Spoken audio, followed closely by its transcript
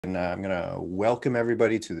And I'm going to welcome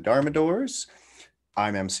everybody to the Dharma Doors.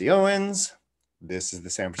 I'm MC Owens. This is the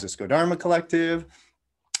San Francisco Dharma Collective.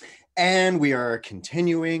 And we are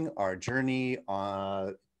continuing our journey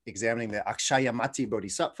on examining the Aksyamati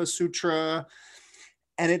Bodhisattva Sutra.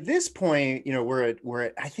 And at this point, we're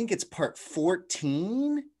at I think it's part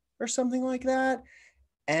 14 or something like that.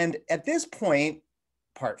 And at this point,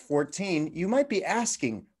 part 14, you might be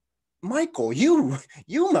asking, Michael, you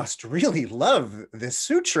must really love this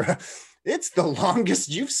sutra. It's the longest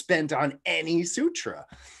you've spent on any sutra.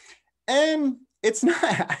 And it's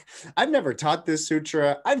not, I've never taught this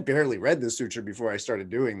sutra. I've barely read this sutra before I started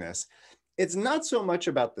doing this. It's not so much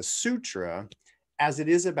about the sutra as it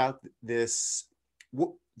is about this,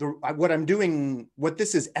 what I'm doing, what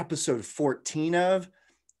this is episode 14 of,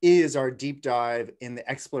 is our deep dive in the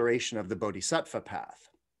exploration of the bodhisattva path.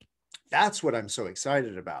 That's what I'm so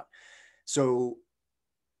excited about. So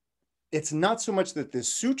it's not so much that this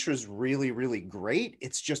sutra is really, really great.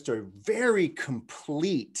 It's just a very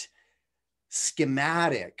complete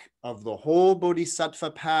schematic of the whole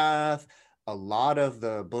bodhisattva path, a lot of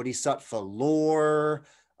the bodhisattva lore,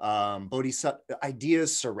 bodhisattva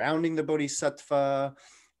ideas surrounding the bodhisattva.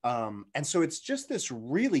 And so it's just this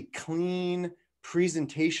really clean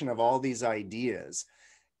presentation of all these ideas.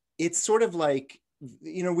 It's sort of like,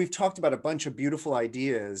 we've talked about a bunch of beautiful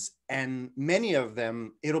ideas, and many of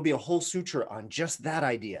them, it'll be a whole sutra on just that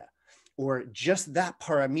idea or just that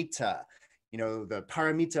paramita, the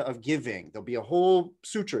paramita of giving. There'll be a whole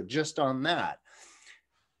sutra just on that.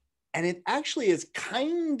 And it actually is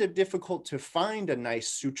kind of difficult to find a nice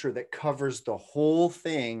sutra that covers the whole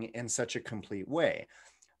thing in such a complete way.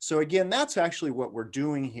 So again, that's actually what we're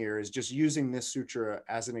doing here, is just using this sutra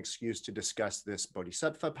as an excuse to discuss this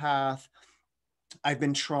bodhisattva path. I've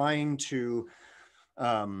been trying to,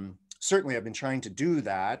 certainly I've been trying to do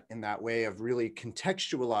that in that way of really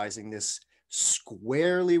contextualizing this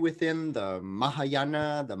squarely within the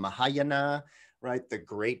Mahayana, right? The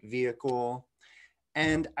great vehicle.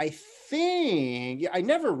 And I think, I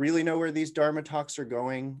never really know where these Dharma talks are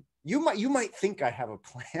going. You might think I have a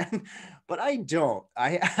plan, but I don't.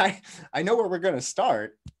 I know where we're going to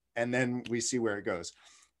start, and then we see where it goes.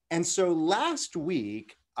 And so last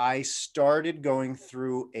week, I started going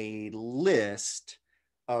through a list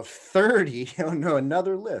of 30,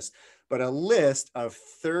 another list, but a list of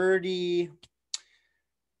 30.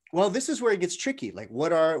 Well, this is where it gets tricky. Like,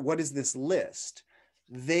 what is this list?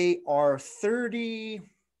 They are 30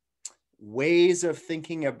 ways of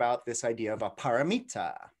thinking about this idea of a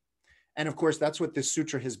paramita. And of course, that's what this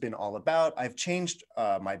sutra has been all about. I've changed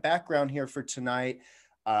my background here for tonight,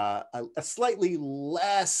 a slightly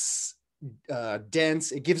less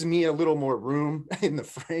dense. It gives me a little more room in the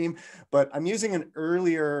frame, but I'm using an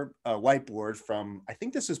earlier whiteboard from, I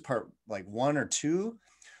think this is part like 1 or 2,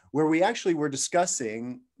 where we actually were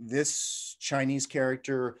discussing this Chinese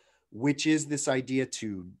character, which is this idea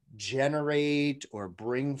to generate or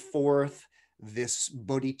bring forth this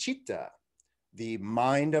bodhicitta, the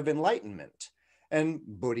mind of enlightenment. And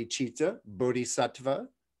bodhicitta, bodhisattva,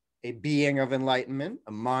 a being of enlightenment,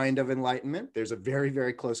 a mind of enlightenment. There's a very,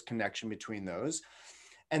 very close connection between those.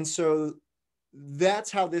 And so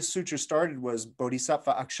that's how this sutra started, was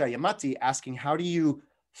Bodhisattva Aksyamati asking, how do you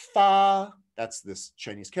that's this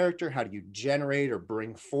Chinese character, how do you generate or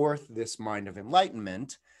bring forth this mind of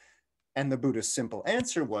enlightenment? And the Buddha's simple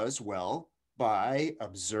answer was, well, by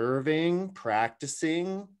observing,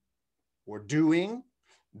 practicing, or doing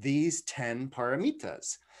these 10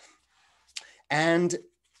 paramitas. And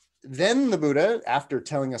then the Buddha, after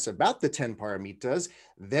telling us about the 10 paramitas,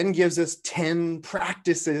 then gives us 10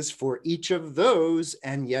 practices for each of those.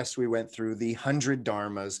 And yes, we went through the 100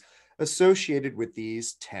 dharmas associated with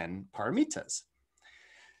these 10 paramitas.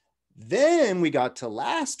 Then we got to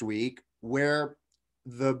last week, where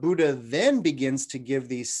the Buddha then begins to give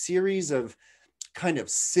these series of kind of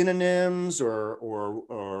synonyms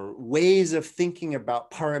or ways of thinking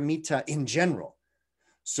about paramita in general.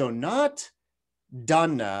 So not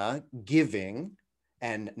dana, giving,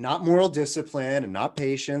 and not moral discipline, and not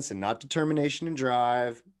patience, and not determination and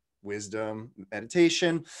drive, wisdom,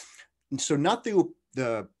 meditation. And so not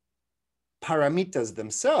the paramitas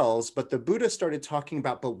themselves, but the Buddha started talking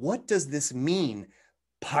about, but what does this mean,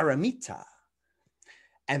 paramita?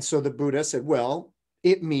 And so the Buddha said, well,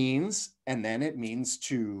 it means, and then it means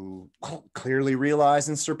to clearly realize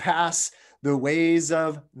and surpass the ways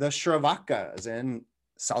of the Shravakas and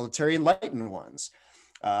solitary enlightened ones,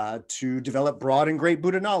 to develop broad and great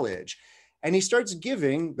Buddha knowledge. And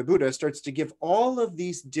the Buddha starts to give all of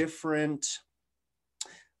these different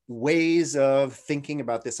ways of thinking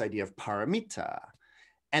about this idea of paramita.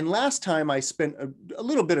 And last time I spent a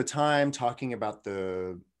little bit of time talking about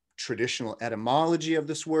the traditional etymology of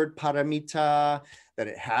this word paramita, that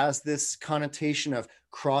it has this connotation of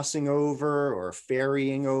crossing over or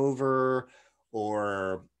ferrying over,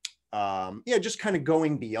 or yeah, just kind of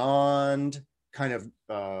going beyond, kind of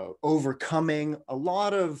overcoming. A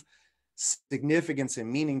lot of significance and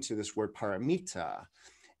meaning to this word paramita.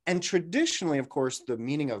 And traditionally, of course, the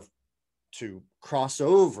meaning of to cross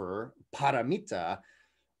over, paramita,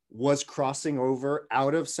 was crossing over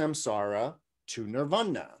out of samsara to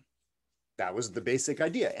nirvana. That was the basic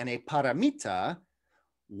idea. And a paramita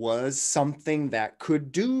was something that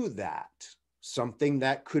could do that, something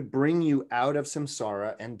that could bring you out of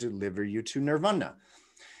samsara and deliver you to nirvana.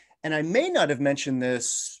 And I may not have mentioned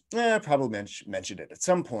this, probably mentioned it at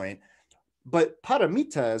some point, but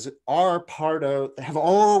paramitas have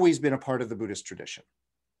always been a part of the Buddhist tradition.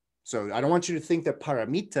 So I don't want you to think that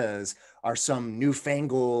paramitas are some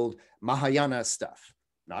newfangled Mahayana stuff.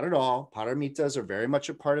 Not at all. Paramitas are very much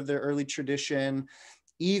a part of the early tradition.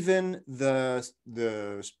 Even the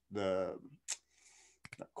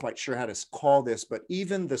not quite sure how to call this, but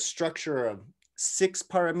even the structure of 6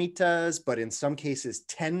 paramitas, but in some cases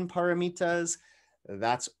 10 paramitas,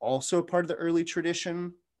 that's also part of the early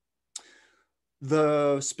tradition.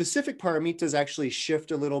 The specific paramitas actually shift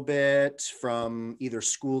a little bit from either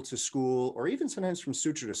school to school, or even sometimes from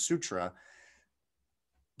sutra to sutra.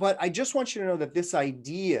 But I just want you to know that this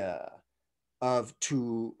idea of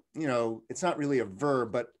to, it's not really a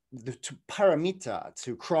verb, but to paramita,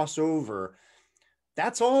 to cross over,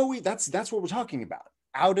 that's what we're talking about.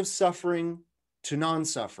 Out of suffering to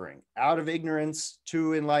non-suffering, out of ignorance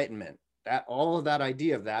to enlightenment, that all of that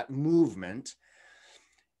idea of that movement.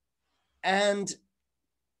 And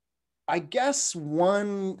I guess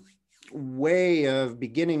one way of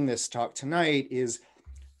beginning this talk tonight is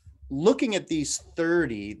looking at these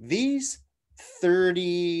 30,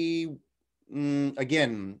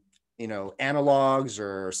 again, analogs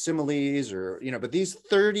or similes, or, but these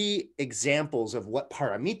 30 examples of what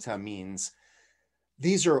paramita means,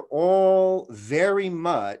 these are all very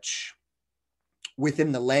much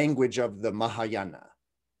within the language of the Mahayana.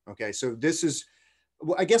 Okay, so this is,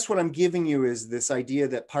 I guess what I'm giving you is this idea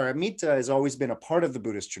that paramita has always been a part of the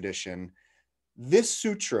Buddhist tradition. This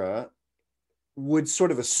sutra would sort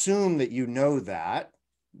of assume that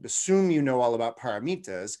assume you know all about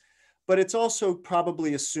paramitas, but it's also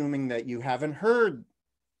probably assuming that you haven't heard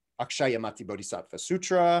Aksyamati Bodhisattva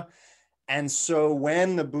Sutra. And so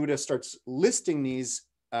when the Buddha starts listing these,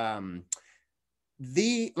 I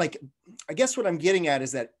guess what I'm getting at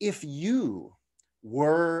is that if you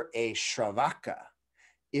were a Shravaka,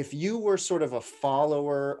 if you were sort of a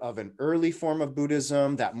follower of an early form of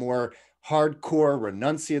Buddhism, that more hardcore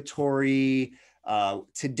renunciatory,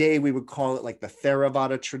 today we would call it like the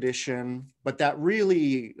Theravada tradition, but that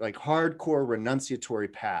really like hardcore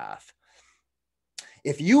renunciatory path.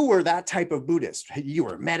 If you were that type of Buddhist, you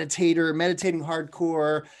were a meditator, meditating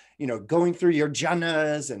hardcore, going through your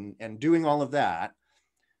jhanas and doing all of that,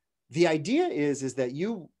 the idea is that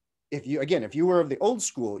if you were of the old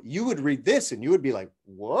school, you would read this and you would be like,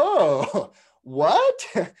 whoa, what?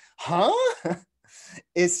 Huh?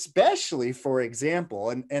 Especially, for example,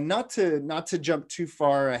 and not to jump too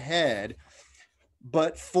far ahead,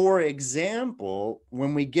 but for example,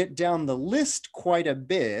 when we get down the list quite a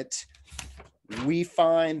bit, we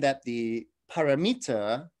find that the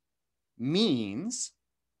paramita means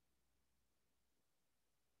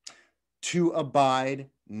to abide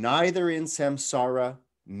neither in samsara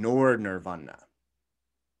nor nirvana.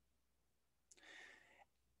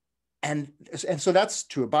 And so that's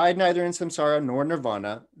to abide neither in samsara nor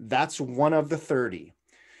nirvana. That's one of the 30.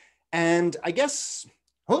 And I guess,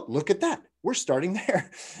 look at that. We're starting there.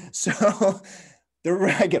 So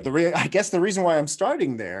I guess the reason why I'm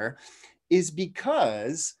starting there is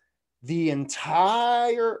because the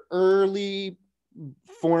entire early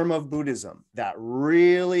form of Buddhism, that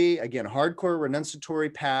really, again, hardcore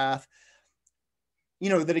renunciatory path,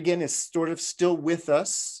 that again is sort of still with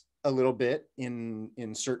us a little bit in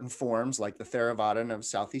certain forms, like the Theravada of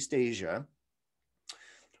Southeast Asia.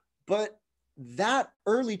 But that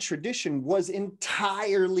early tradition was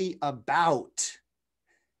entirely about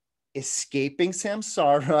escaping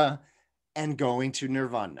samsara and going to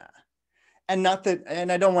nirvana. And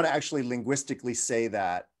I don't want to actually linguistically say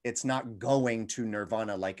that it's not going to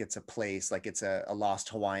nirvana like it's a place, like it's a lost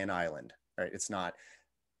Hawaiian island, right? It's not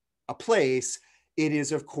a place. It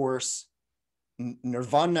is, of course,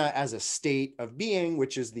 nirvana as a state of being,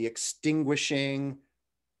 which is the extinguishing,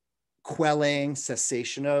 quelling,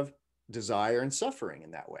 cessation of desire and suffering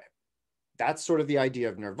in that way. That's sort of the idea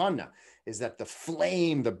of nirvana. is that the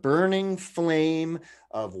flame, the burning flame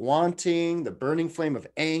of wanting, the burning flame of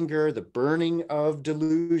anger, the burning of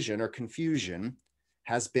delusion or confusion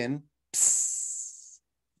has been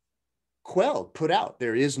quelled, put out.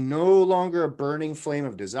 There is no longer a burning flame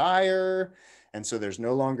of desire. And so there's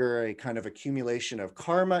no longer a kind of accumulation of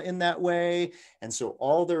karma in that way. And so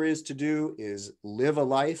all there is to do is live a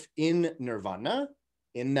life in nirvana,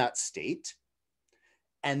 in that state.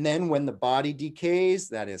 And then when the body decays,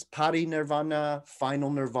 that is parinirvana,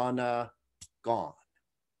 final nirvana, gone.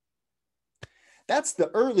 That's the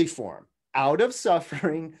early form, out of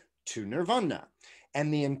suffering to nirvana.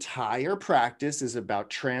 And the entire practice is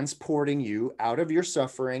about transporting you out of your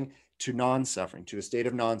suffering to non-suffering, to a state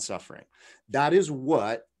of non-suffering. That is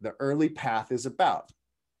what the early path is about.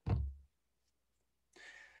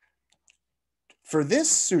 For this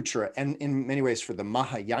sutra, and in many ways for the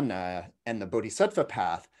Mahayana and the bodhisattva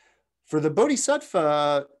path, for the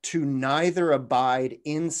bodhisattva to neither abide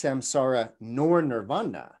in samsara nor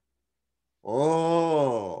nirvana,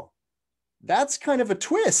 oh, that's kind of a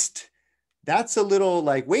twist. That's a little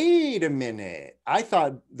like, wait a minute. I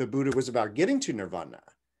thought the Buddha was about getting to nirvana.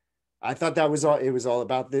 I thought that was all, it was all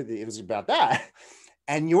about, it was about that.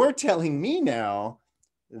 And you're telling me now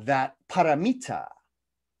that paramita,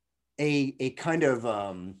 a kind of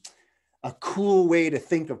a cool way to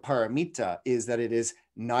think of paramita is that it is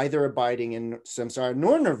neither abiding in samsara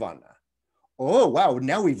nor nirvana. Oh, wow.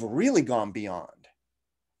 Now we've really gone beyond,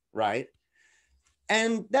 right?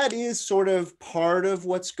 And that is sort of part of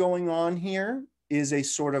what's going on here, is a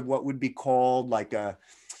sort of what would be called like a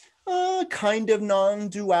kind of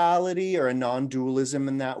non-duality or a non-dualism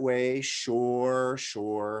in that way. Sure.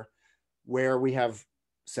 Where we have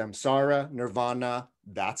samsara, nirvana,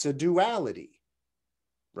 that's a duality,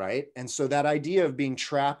 right? And so that idea of being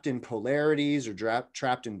trapped in polarities or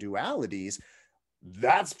trapped in dualities,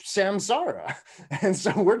 that's samsara. And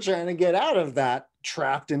so we're trying to get out of that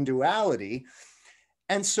trapped in duality.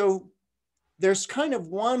 And so there's kind of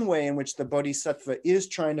one way in which the bodhisattva is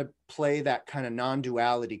trying to play that kind of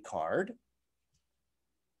non-duality card.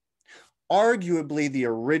 Arguably, the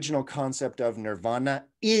original concept of nirvana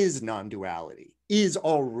is non-duality, is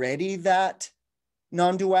already that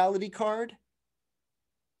non-duality card.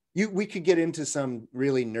 We could get into some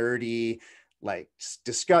really nerdy like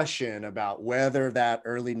discussion about whether that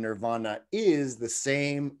early nirvana is the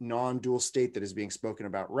same non-dual state that is being spoken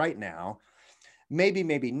about right now. Maybe,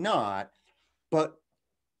 maybe not, but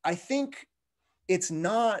I think it's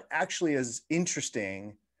not actually as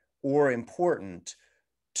interesting or important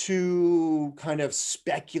to kind of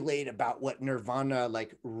speculate about what nirvana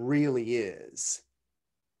like really is.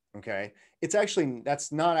 Okay, it's actually,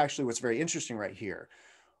 that's not actually what's very interesting right here,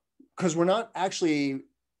 because we're not actually,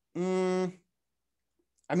 I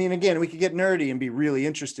mean, again, we could get nerdy and be really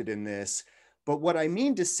interested in this, but what I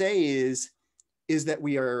mean to say is that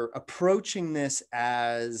we are approaching this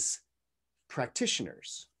as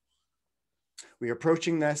practitioners. We are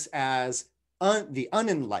approaching this as the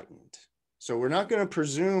unenlightened. So we're not going to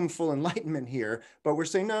presume full enlightenment here, but we're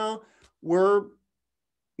saying, no, we're,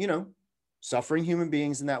 suffering human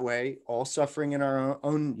beings in that way, all suffering in our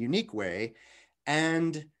own unique way.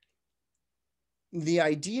 And the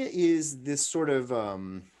idea is this sort of,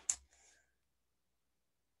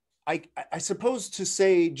 I suppose to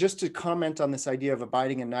say, just to comment on this idea of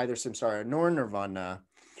abiding in neither samsara nor nirvana,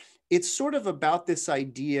 it's sort of about this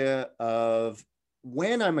idea of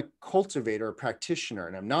when I'm a cultivator, a practitioner,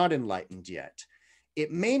 and I'm not enlightened yet,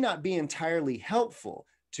 it may not be entirely helpful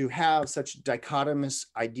to have such dichotomous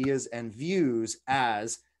ideas and views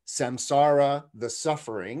as samsara, the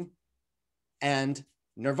suffering, and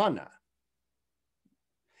nirvana.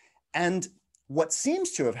 And what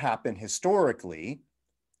seems to have happened historically,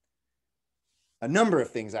 a number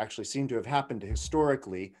of things actually seem to have happened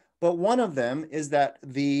historically, but one of them is that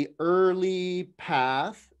the early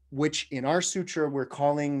path, which in our sutra we're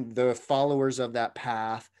calling the followers of that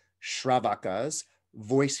path Shravakas,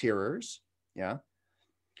 voice hearers, yeah.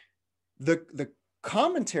 The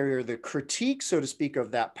commentary or the critique, so to speak,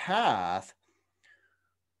 of that path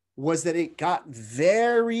was that it got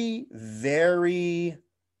very, very,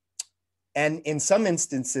 and in some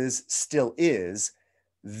instances still is,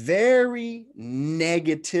 very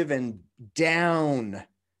negative and down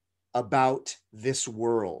about this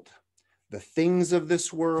world, the things of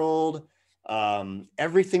this world,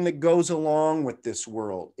 everything that goes along with this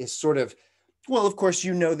world is sort of, well, of course,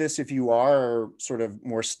 you know this if you are sort of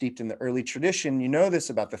more steeped in the early tradition, you know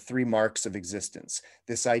this about the three marks of existence,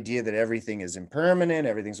 this idea that everything is impermanent,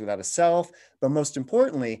 everything's without a self, but most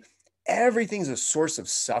importantly, everything's a source of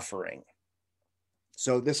suffering.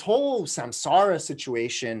 So this whole samsara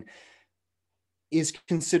situation is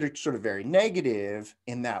considered sort of very negative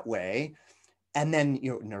in that way. And then,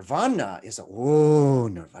 nirvana is nirvana,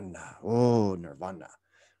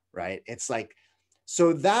 right? It's like,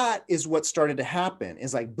 so that is what started to happen,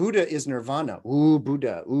 is like Buddha is nirvana. Ooh,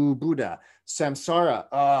 Buddha, ooh, Buddha. Samsara,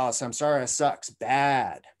 oh, samsara sucks,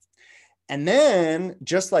 bad. And then,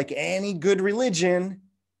 just like any good religion,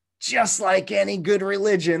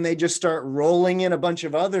 they just start rolling in a bunch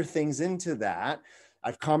of other things into that.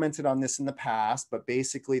 I've commented on this in the past, but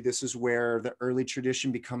basically this is where the early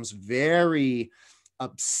tradition becomes very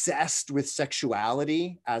obsessed with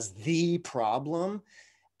sexuality as the problem.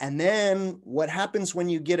 And then what happens when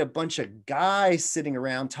you get a bunch of guys sitting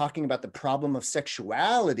around talking about the problem of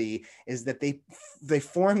sexuality is that they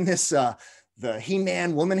form this the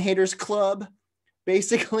He-Man Woman Haters Club,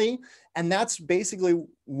 basically. And that's basically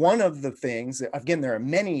one of the things. Again, there are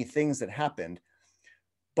many things that happened,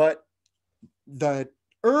 but the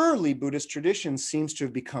early Buddhist tradition seems to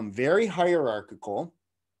have become very hierarchical,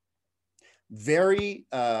 very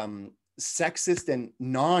sexist and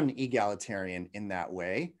non-egalitarian in that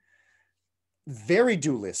way, very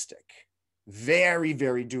dualistic, very,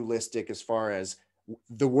 very dualistic as far as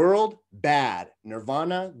the world, bad,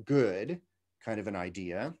 nirvana, good, kind of an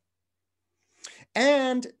idea.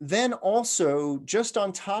 And then also, just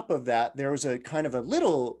on top of that, there was a kind of a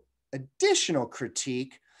little additional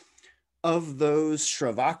critique of those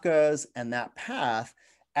Shravakas and that path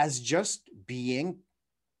as just being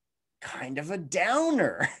kind of a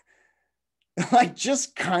downer, like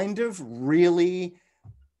just kind of really,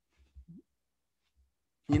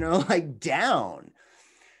 like down.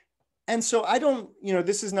 And so I don't,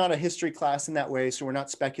 this is not a history class in that way, so we're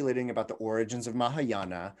not speculating about the origins of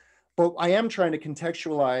Mahayana, but I am trying to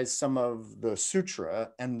contextualize some of the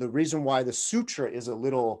sutra, and the reason why the sutra is a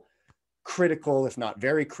little critical, if not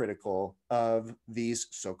very critical, of these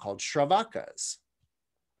so-called Shravakas.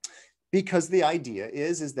 Because the idea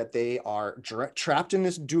is that they are trapped in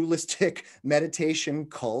this dualistic meditation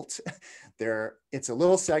cult. It's a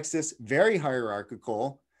little sexist, very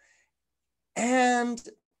hierarchical. And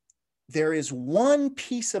there is one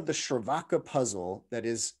piece of the Shravaka puzzle that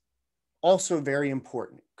is also very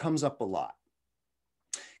important. Comes up a lot.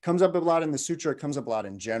 Comes up a lot in the sutra, it comes up a lot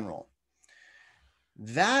in general.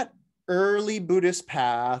 That early Buddhist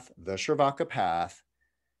path, the Shravaka path,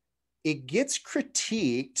 it gets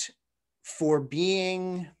critiqued for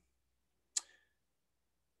being,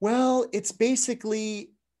 well, it's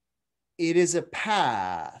basically, it is a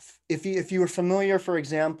path. If you were familiar, for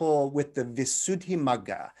example, with the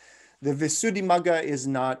Visuddhimagga, the Visuddhimagga is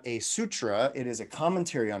not a sutra, it is a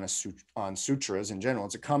commentary on sutras in general.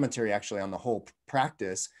 It's a commentary actually on the whole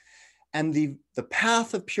practice. And the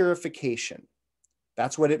path of purification,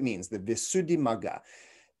 that's what it means, the Visuddhimagga.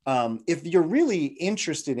 If you're really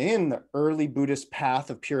interested in the early Buddhist path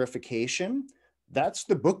of purification, that's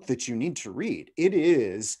the book that you need to read. It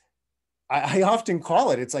is, I often call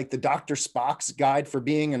it, it's like the Dr. Spock's guide for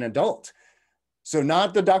being an adult. So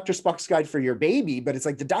not the Dr. Spock's guide for your baby, but it's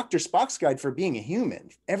like the Dr. Spock's guide for being a human.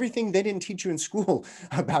 Everything they didn't teach you in school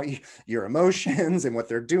about your emotions and what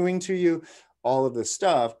they're doing to you, all of this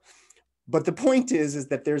stuff. But the point is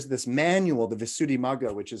that there's this manual, the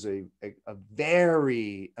Visuddhimagga, which is a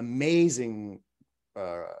very amazing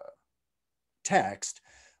text,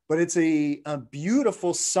 but it's a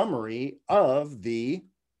beautiful summary of the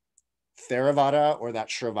Theravada or that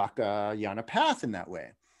Shravaka Yana path in that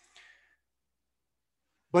way.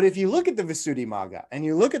 But if you look at the Visuddhimagga and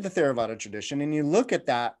you look at the Theravada tradition and you look at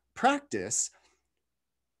that practice,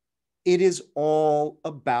 it is all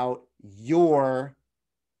about your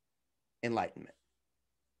enlightenment.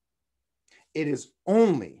 It is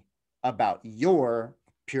only about the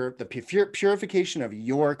purification of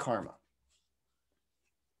your karma.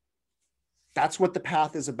 That's what the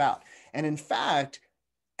path is about. And in fact,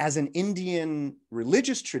 as an Indian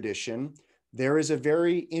religious tradition, there is a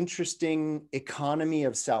very interesting economy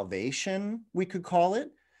of salvation, we could call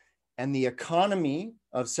it. And the economy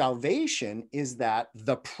of salvation is that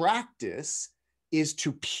the practice is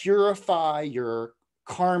to purify your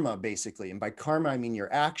karma, basically. And by karma, I mean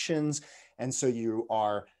your actions. And so you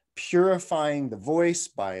are purifying the voice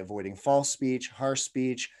by avoiding false speech, harsh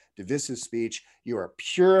speech, divisive speech. You are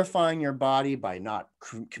purifying your body by not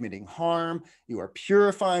committing harm. You are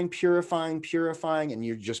purifying, and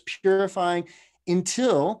you're just purifying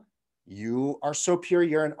until you are so pure,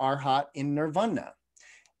 you're an arhat in nirvana.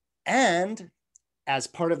 And as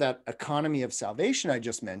part of that economy of salvation I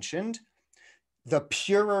just mentioned, the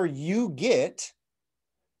purer you get,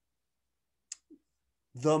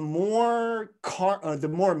 the more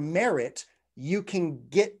merit you can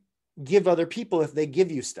give other people if they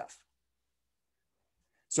give you stuff.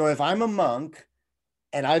 So if I'm a monk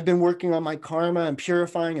and I've been working on my karma and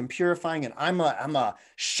purifying, and I'm a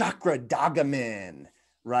chakra dagamin,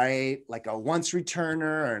 right? Like a once returner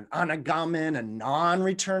or an anagamin, a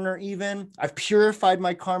non-returner even. I've purified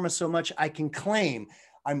my karma so much I can claim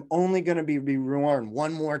I'm only going to be reborn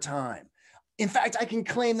one more time. In fact, I can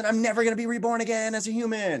claim that I'm never going to be reborn again as a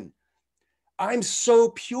human. I'm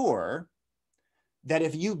so pure that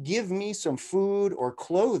if you give me some food or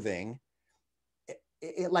clothing,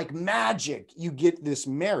 it like magic, you get this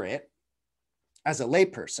merit as a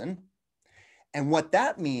layperson. And what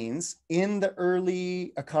that means in the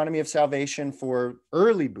early economy of salvation for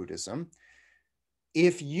early Buddhism,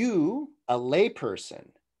 if you, a layperson,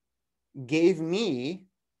 gave me,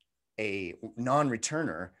 a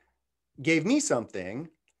non-returner, gave me something,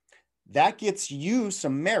 that gets you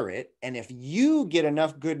some merit. And if you get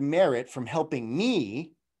enough good merit from helping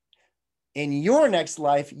me, in your next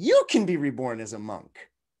life, you can be reborn as a monk.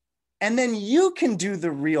 And then you can do the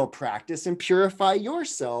real practice and purify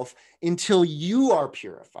yourself until you are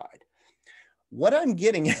purified. What I'm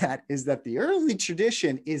getting at is that the early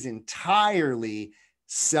tradition is entirely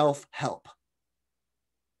self-help.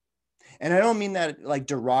 And I don't mean that like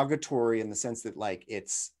derogatory in the sense that like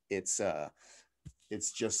it's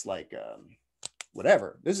just like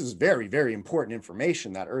whatever. This is very, very important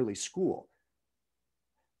information, that early school.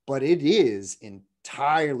 But it is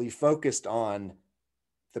entirely focused on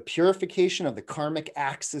the purification of the karmic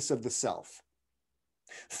axis of the self.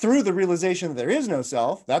 Through the realization that there is no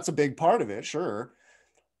self, that's a big part of it, sure.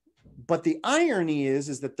 But the irony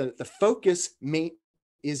is that the focus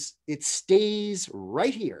it stays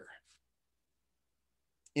right here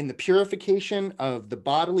in the purification of the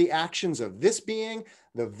bodily actions of this being,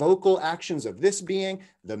 the vocal actions of this being,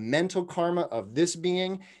 the mental karma of this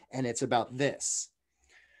being, and it's about this.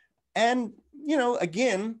 And, you know,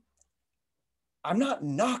 again, I'm not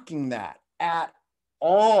knocking that at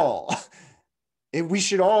all. We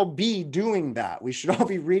should all be doing that. We should all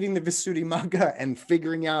be reading the Visuddhimagga and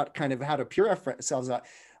figuring out kind of how to purify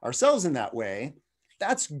ourselves in that way.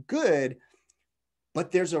 That's good.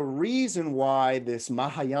 But there's a reason why this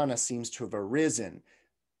Mahayana seems to have arisen.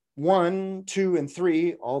 1, 2, and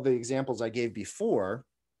 3, all the examples I gave before,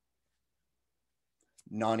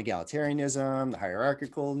 non-egalitarianism, the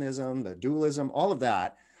hierarchicalism, the dualism, all of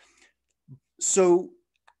that. So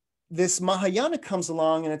this Mahayana comes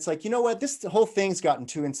along and it's like, you know what, the whole thing's gotten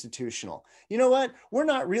too institutional. You know what, we're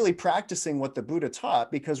not really practicing what the Buddha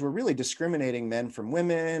taught because we're really discriminating men from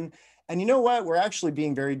women. And you know what, we're actually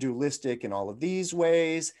being very dualistic in all of these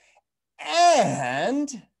ways. And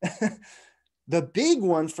the big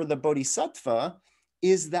one for the bodhisattva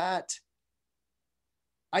is that,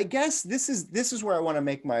 I guess this is where I want to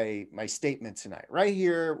make my statement tonight. Right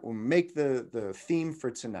here, we'll make the theme for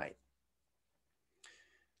tonight.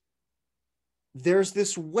 There's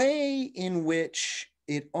this way in which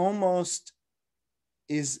it almost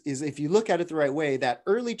is, if you look at it the right way, that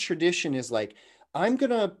early tradition is like, I'm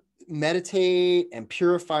going to meditate and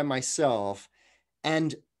purify myself.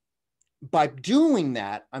 And by doing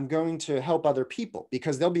that, I'm going to help other people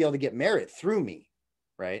because they'll be able to get merit through me,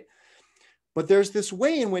 right? But there's this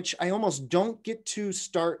way in which I almost don't get to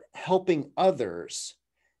start helping others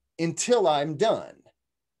until I'm done.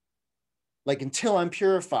 Like until I'm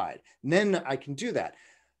purified, and then I can do that.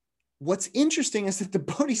 What's interesting is that the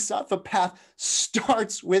bodhisattva path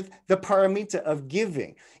starts with the paramita of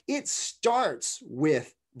giving. It starts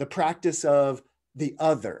with the practice of the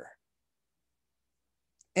other.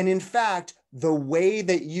 And in fact, the way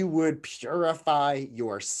that you would purify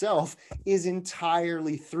yourself is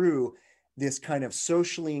entirely through this kind of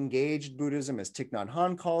socially engaged Buddhism, as Thich Nhat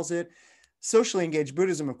Hanh calls it. Socially engaged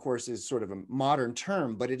Buddhism, of course, is sort of a modern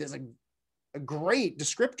term, but it is a great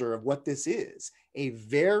descriptor of what this is, a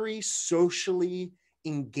very socially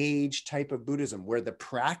engaged type of Buddhism where the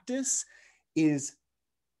practice is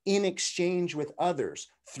in exchange with others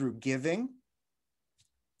through giving.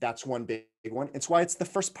 That's one big one. It's why it's the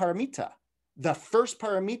first paramita. The first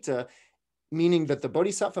paramita, meaning that the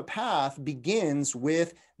bodhisattva path begins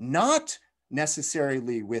with not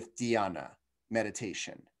necessarily with dhyana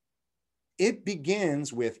meditation. It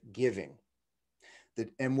begins with giving.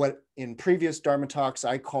 And what in previous Dharma talks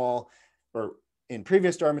I clarify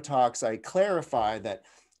that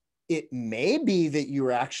it may be that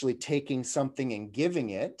you're actually taking something and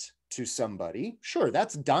giving it to somebody. Sure,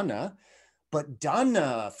 that's dana. But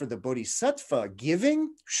dana for the bodhisattva,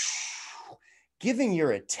 giving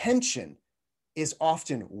your attention is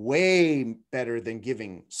often way better than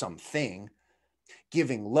giving something.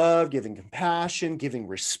 Giving love, giving compassion, giving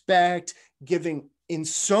respect, giving in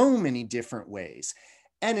so many different ways.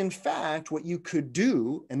 And in fact, what you could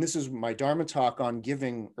do, and this is my Dharma talk on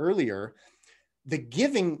giving earlier, the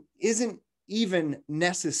giving isn't even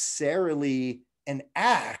necessarily an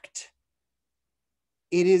act.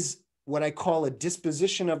 It is what I call a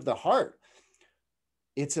disposition of the heart.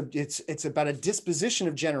 It's about a disposition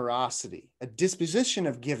of generosity, a disposition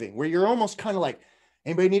of giving, where you're almost kind of like,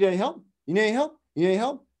 anybody need any help? You need any help? You need any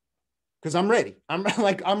help? Because I'm ready.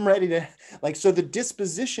 I'm ready to, like, so the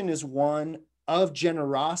disposition is one of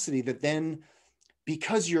generosity that then,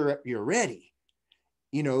 because you're ready,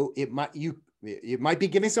 you know, it might be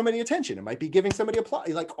giving somebody attention. It might be giving somebody applause,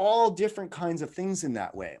 like all different kinds of things in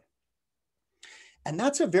that way. And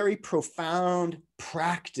that's a very profound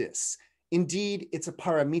practice. Indeed, it's a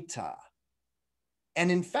paramita.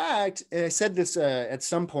 And in fact, I said this at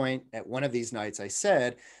some point at one of these nights, I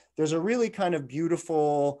said, there's a really kind of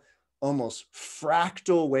beautiful, almost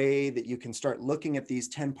fractal way that you can start looking at these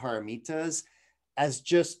 10 paramitas as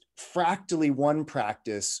just fractally one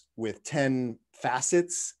practice with 10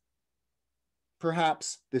 facets,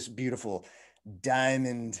 perhaps. This beautiful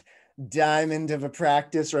diamond of a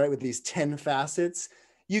practice, right? With these 10 facets.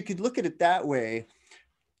 You could look at it that way,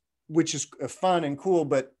 which is fun and cool.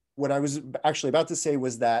 But what I was actually about to say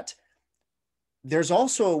was that there's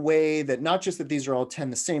also a way that not just that these are all 10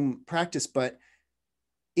 the same practice, but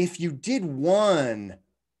if you did one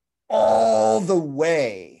all the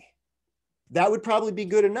way, that would probably be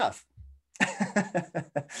good enough,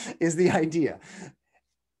 is the idea.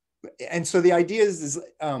 And so the idea is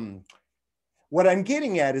what I'm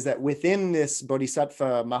getting at is that within this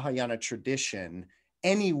bodhisattva Mahayana tradition,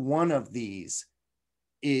 any one of these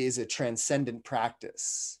is a transcendent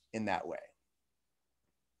practice in that way.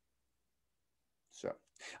 So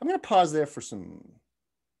I'm going to pause there for some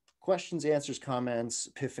questions, answers, comments,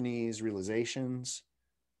 epiphanies, realizations.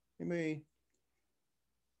 Everybody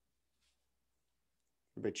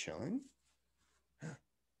chilling?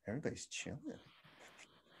 Everybody's chilling.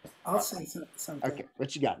 I'll say something. Okay,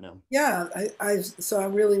 what you got now? Yeah, so I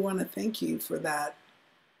really want to thank you for that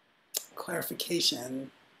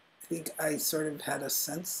clarification. I think I sort of had a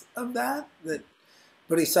sense of that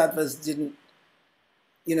bodhisattvas didn't,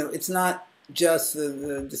 you know, it's not just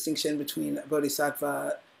the distinction between a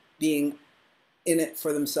bodhisattva being in it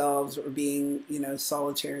for themselves or being, you know,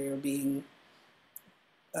 solitary or being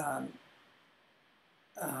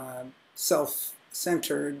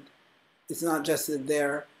self-centered. It's not just that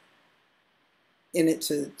they're in it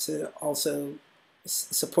to also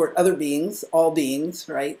support other beings, all beings,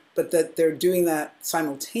 right? But that they're doing that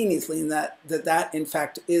simultaneously, and that in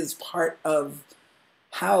fact is part of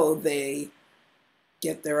how they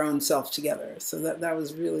get their own self together. So that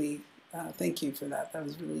was really, thank you for that. That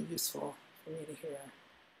was really useful for me to hear.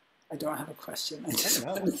 I don't have a question. I just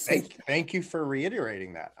thank you for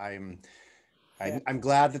reiterating that. I'm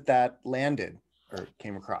glad that landed or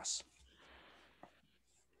came across.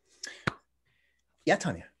 Yeah,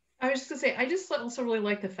 Tanya. I was just gonna say, I just also really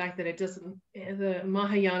like the fact that it doesn't, the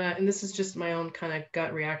Mahayana, and this is just my own kind of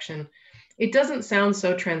gut reaction, it doesn't sound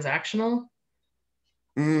so transactional.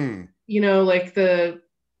 You know, like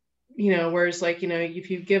whereas like, you know,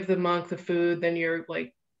 if you give the monk the food, then you're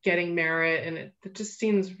like getting merit, and it just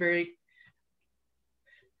seems very,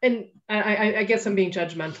 and I guess I'm being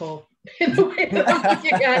judgmental in the way that I'm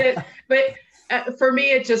looking at it, but for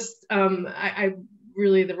me, it just, I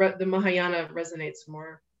really, the Mahayana resonates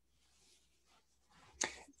more.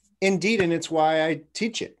 Indeed, and it's why I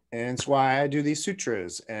teach it, and it's why I do these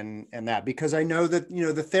sutras and that, because I know that, you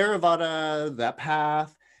know, the Theravada, that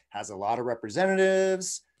path has a lot of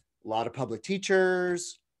representatives, a lot of public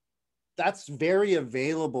teachers. That's very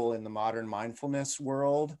available in the modern mindfulness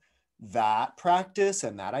world, that practice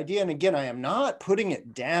and that idea. And again, I am not putting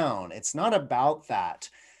it down. It's not about that.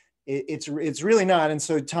 It's really not. And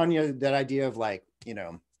so Tanya, that idea of like, you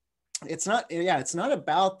know, it's not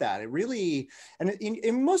about that. It really, and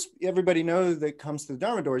in most, everybody knows that comes to the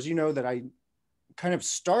Dharma doors, you know, that I kind of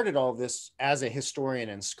started all of this as a historian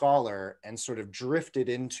and scholar and sort of drifted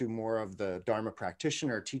into more of the Dharma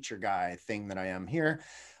practitioner, teacher guy thing that I am here.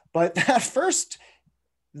 But that first,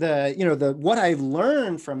 what I've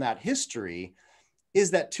learned from that history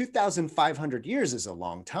is that 2,500 years is a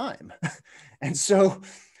long time. And so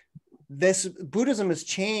this Buddhism has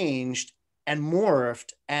changed and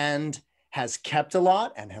morphed and has kept a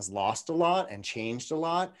lot and has lost a lot and changed a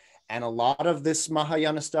lot. And a lot of this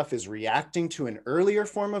Mahayana stuff is reacting to an earlier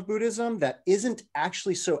form of Buddhism that isn't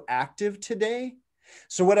actually so active today.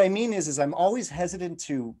 So what I mean is I'm always hesitant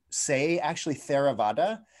to say actually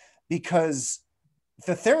Theravada, because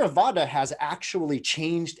the Theravada has actually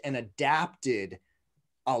changed and adapted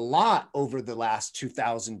a lot over the last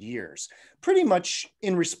 2,000 years, pretty much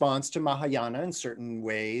in response to Mahayana in certain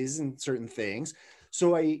ways and certain things.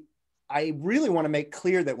 So I really want to make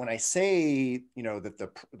clear that when I say, you know, that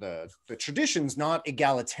the tradition's not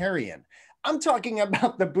egalitarian, I'm talking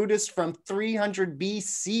about the Buddhists from 300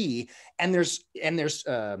 BC, and there's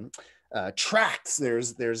tracts,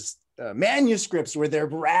 there's manuscripts where they're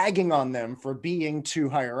bragging on them for being too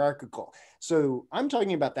hierarchical. So I'm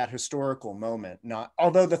talking about that historical moment, not,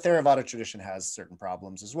 although the Theravada tradition has certain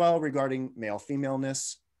problems as well regarding male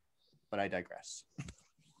femaleness, but I digress.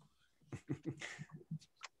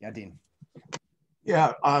 Yeah, Dean.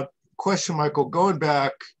 Yeah, question, Michael, going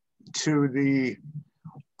back to the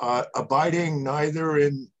abiding neither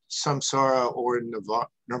in samsara or in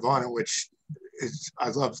nirvana, which is, I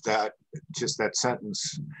love that, just that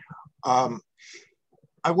sentence.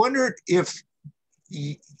 I wondered if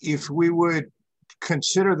we would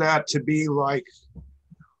consider that to be like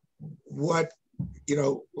what, you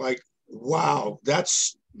know, like, wow,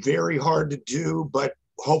 that's very hard to do, but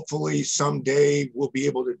hopefully someday we'll be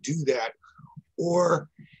able to do that. Or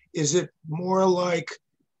is it more like,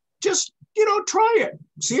 just, you know, try it,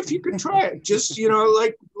 see if you can try it, just, you know,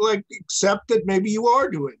 like accept that maybe you are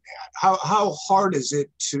doing that. How hard is it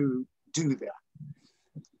to do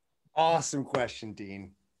that? Awesome question,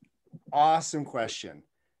 Dean. Awesome question.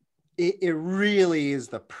 It really is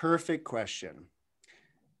the perfect question.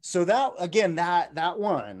 So that, again, that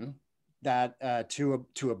one, that to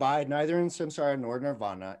abide neither in samsara nor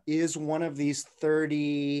nirvana is one of these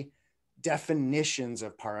 30 definitions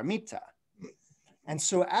of paramita. And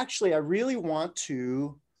so actually I really want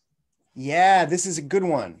to, yeah, this is a good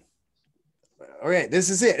one. All right, this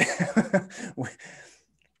is it.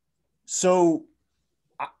 So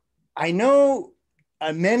I know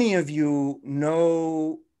many of you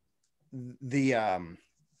know the,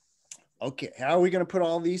 okay, how are we going to put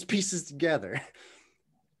all these pieces together?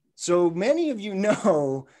 So many of you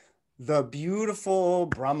know the beautiful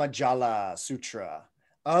Brahmajala Sutra,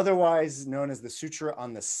 otherwise known as the Sutra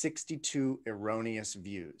on the 62 Erroneous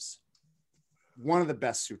Views. One of the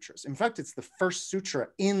best sutras. In fact, it's the first sutra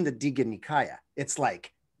in the Digha Nikaya. It's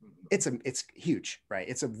like, it's huge, right?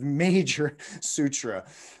 It's a major sutra.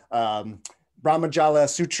 Brahmajala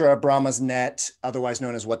Sutra, Brahma's net, otherwise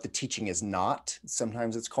known as what the teaching is not,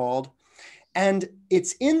 sometimes it's called. And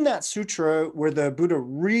it's in that sutra where the Buddha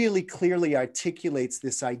really clearly articulates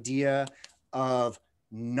this idea of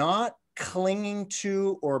not clinging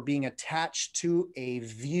to or being attached to a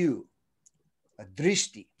view, a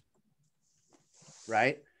drishti,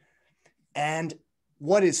 right? And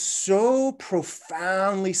what is so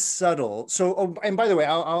profoundly subtle, so, oh, and by the way,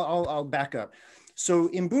 I'll back up. So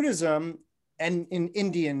in Buddhism and in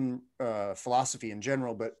Indian philosophy in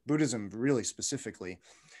general, but Buddhism really specifically,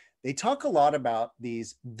 they talk a lot about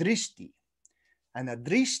these drishti. And a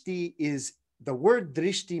drishti is, the word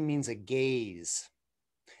drishti means a gaze.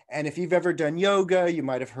 And if you've ever done yoga, you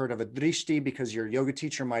might have heard of a drishti because your yoga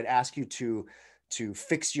teacher might ask you to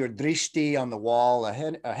fix your drishti on the wall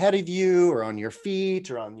ahead of you, or on your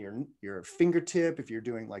feet, or on your fingertip if you're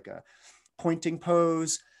doing like a pointing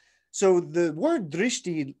pose. So the word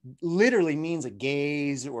drishti literally means a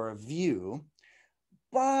gaze or a view.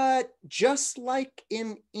 But just like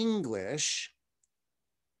in English,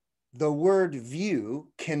 the word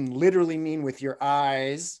view can literally mean with your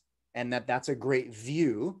eyes, and that's a great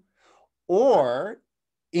view. Or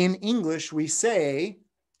in English, we say,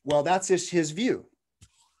 well, that's just his view.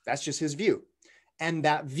 That's just his view. And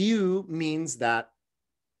that view means that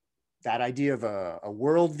idea of a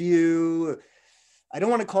worldview. I don't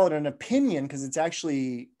want to call it an opinion because it's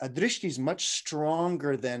actually, a drishti is much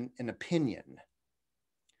stronger than an opinion.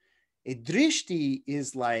 A drishti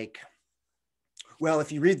is like, well,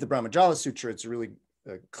 if you read the Brahmajala Sutra, it's a really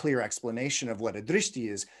clear explanation of what a drishti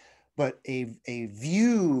is. But a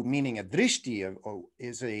view, meaning a drishti,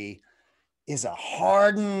 is a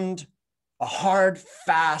hard,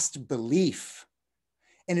 fast belief.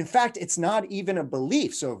 And in fact, it's not even a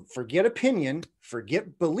belief. So forget opinion,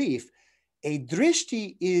 forget belief. A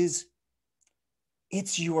drishti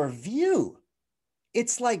it's your view.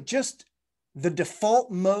 It's like just the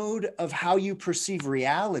default mode of how you perceive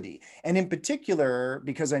reality. And in particular,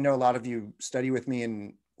 because I know a lot of you study with me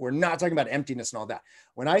and we're not talking about emptiness and all that.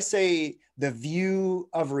 When I say the view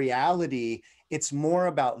of reality, it's more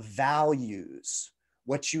about values,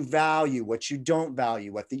 what you value, what you don't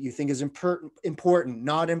value, what you think is important,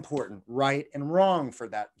 not important, right and wrong for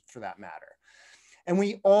that matter. And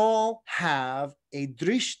we all have a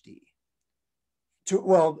drishti.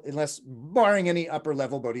 Well, unless barring any upper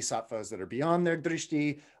level bodhisattvas that are beyond their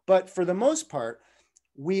drishti, but for the most part,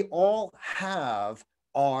 we all have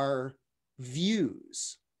are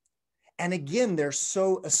views. And again, they're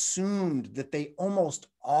so assumed that they almost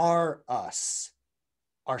are us,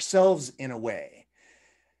 ourselves in a way,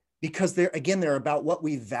 because they're about what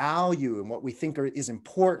we value and what we think is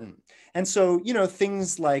important. And so,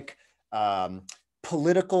 things like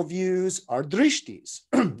political views are drishtis.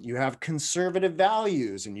 You have conservative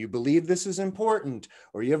values and you believe this is important,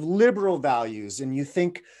 or you have liberal values and you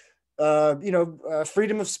think,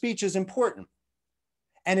 freedom of speech is important.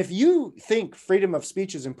 And if you think freedom of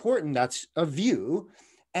speech is important, that's a view.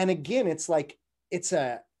 And again, it's like, it's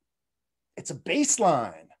a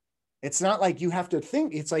baseline. It's not like you have to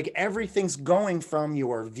think, it's like everything's going from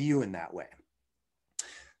your view in that way.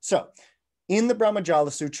 So in the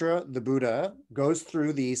Brahmajala Sutra, the Buddha goes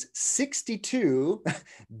through these 62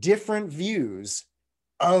 different views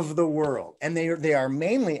of the world. And they are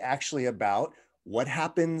mainly actually about what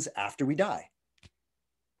happens after we die.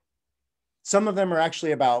 Some of them are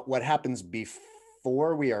actually about what happens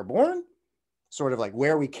before we are born, sort of like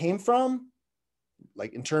where we came from.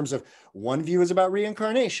 Like in terms of, one view is about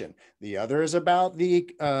reincarnation. The other is about the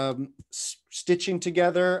stitching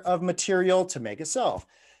together of material to make a self.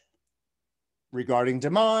 Regarding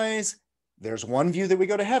demise, there's one view that we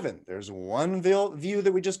go to heaven. There's one view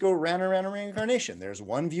that we just go round and around in reincarnation. There's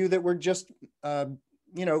one view that we're just,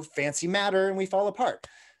 fancy matter and we fall apart.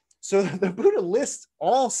 So the Buddha lists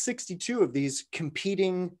all 62 of these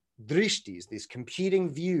competing drishtis, these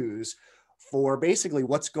competing views for basically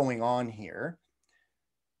what's going on here.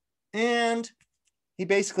 And he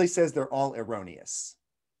basically says they're all erroneous.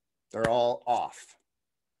 They're all off.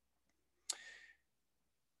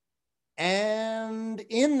 And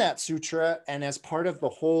in that sutra, and as part of the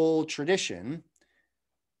whole tradition,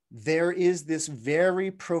 there is this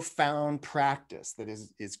very profound practice that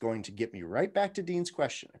is going to get me right back to Dean's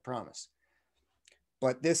question, I promise.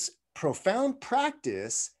 But this profound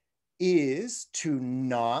practice is to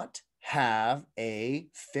not have a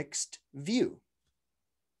fixed view.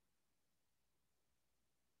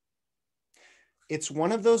 It's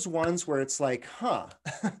one of those ones where it's like,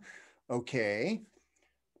 okay.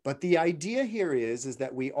 But the idea here is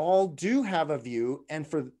that we all do have a view, and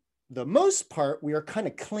for the most part, we are kind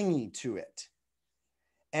of clingy to it.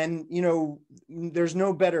 And, there's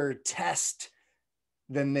no better test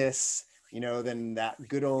than this, than that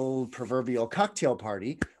good old proverbial cocktail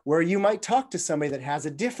party, where you might talk to somebody that has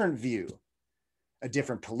a different view, a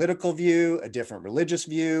different political view, a different religious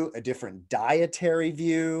view, a different dietary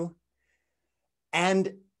view.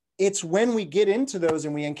 And it's when we get into those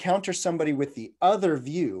and we encounter somebody with the other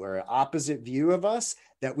view or opposite view of us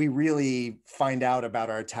that we really find out about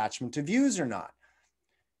our attachment to views or not.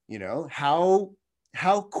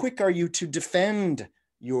 How quick are you to defend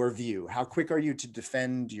your view? How quick are you to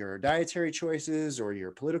defend your dietary choices or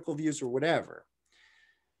your political views or whatever?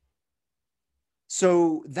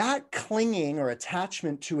 So that clinging or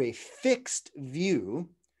attachment to a fixed view,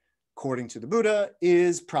 according to the Buddha,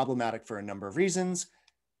 is problematic for a number of reasons.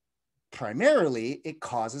 Primarily, it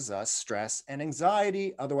causes us stress and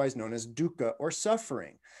anxiety, otherwise known as dukkha or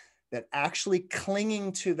suffering. That actually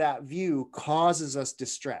clinging to that view causes us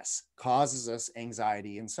distress, causes us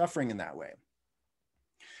anxiety and suffering in that way.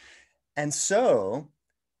 And so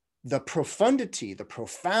the profundity, the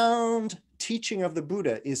profound teaching of the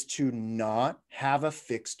Buddha is to not have a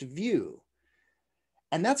fixed view.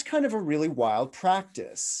 And that's kind of a really wild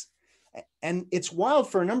practice. And it's wild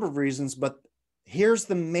for a number of reasons, but here's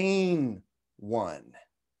the main one.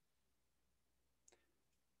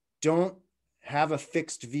 Don't have a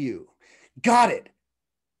fixed view. Got it.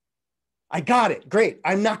 I got it. Great.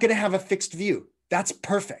 I'm not going to have a fixed view. That's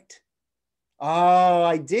perfect. Oh,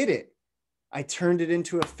 I did it. I turned it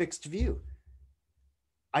into a fixed view.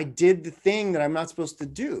 I did the thing that I'm not supposed to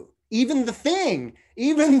do. Even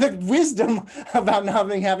the wisdom about not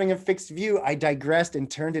having a fixed view, I digressed and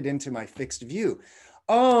turned it into my fixed view.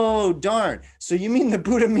 Oh, darn. So you mean the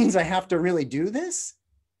Buddha means I have to really do this?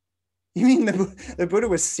 You mean the Buddha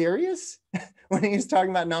was serious when he was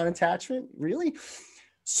talking about non-attachment? Really?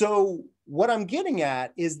 So what I'm getting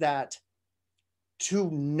at is that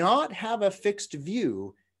to not have a fixed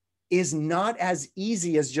view is not as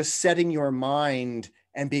easy as just setting your mind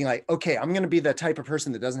and being like, okay, I'm going to be the type of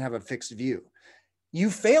person that doesn't have a fixed view. You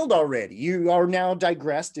failed already. You are now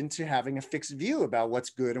digressed into having a fixed view about what's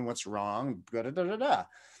good and what's wrong.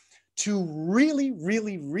 To really,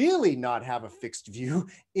 really, really not have a fixed view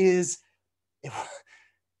it's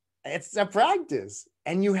a practice,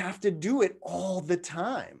 and you have to do it all the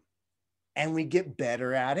time. And we get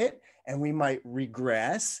better at it, and we might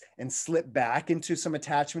regress and slip back into some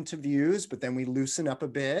attachment to views, but then we loosen up a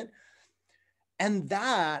bit. And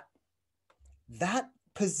that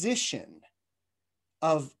position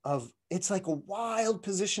of it's like a wild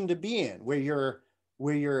position to be in, where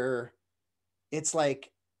you're it's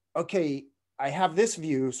like, okay, I have this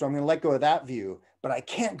view, so I'm going to let go of that view, but I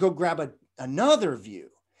can't go grab another view.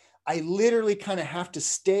 I literally kind of have to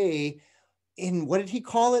stay in, what did he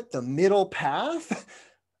call it? The middle path.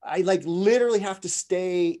 I like literally have to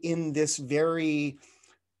stay in this very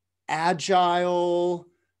agile,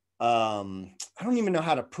 I don't even know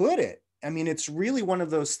how to put it. I mean, it's really one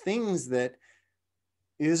of those things that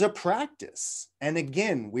is a practice. And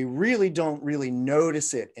again, we really don't really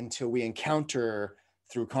notice it until we encounter,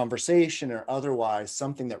 through conversation or otherwise,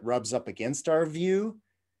 something that rubs up against our view.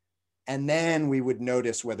 And then we would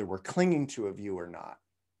notice whether we're clinging to a view or not.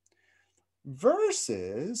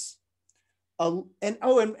 Versus, and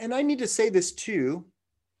I need to say this too,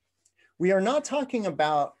 we are not talking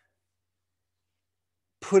about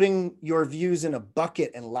putting your views in a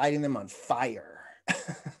bucket and lighting them on fire,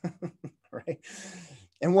 right?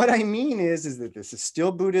 And what I mean is that this is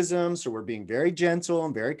still Buddhism, so we're being very gentle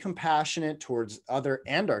and very compassionate towards other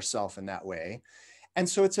and ourselves in that way. And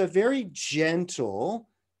so it's a very gentle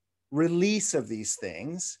release of these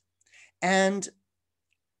things. And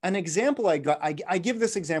an example I give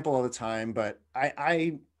this example all the time, but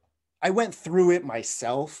I went through it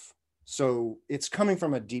myself. So it's coming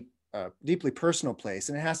from a deeply personal place,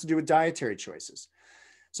 and it has to do with dietary choices.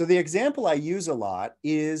 So the example I use a lot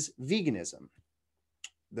is veganism.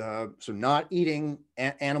 So not eating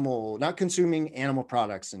not consuming animal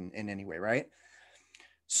products in any way, right?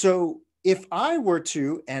 So if I were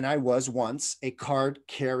to, and I was once a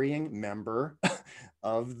card-carrying member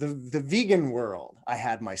of the vegan world, I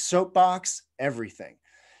had my soapbox, everything.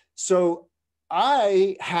 So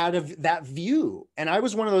I had that view, and I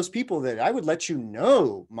was one of those people that I would let you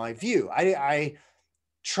know my view. I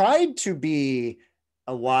tried to be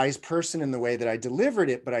a wise person in the way that I delivered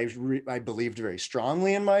it, but I believed very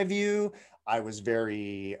strongly in my view. I was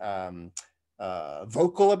very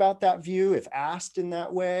vocal about that view if asked in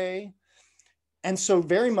that way. And so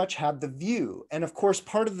very much had the view. And of course,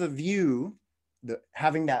 part of the view,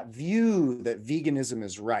 having that view that veganism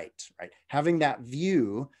is right? Having that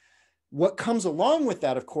view, what comes along with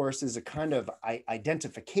that, of course, is a kind of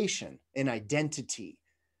identification, an identity.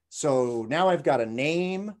 So now I've got a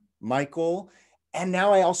name, Michael, and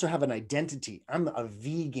now I also have an identity. I'm a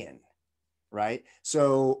vegan, right?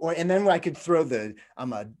 So, and then I could throw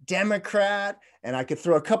I'm a Democrat, and I could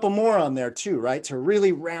throw a couple more on there too, right? To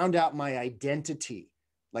really round out my identity,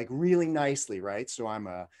 like really nicely, right? So I'm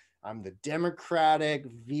the Democratic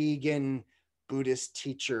vegan Buddhist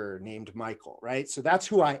teacher named Michael, right? So that's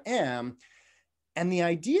who I am. And the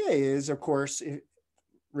idea is, of course,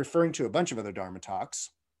 referring to a bunch of other Dharma talks,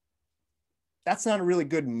 that's not a really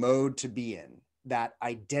good mode to be in, that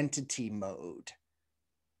identity mode.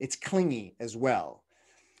 It's clingy as well.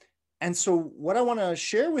 And so what I want to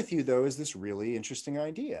share with you, though, is this really interesting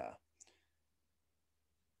idea.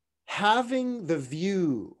 Having the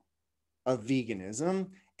view of veganism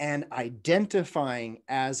and identifying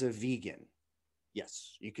as a vegan.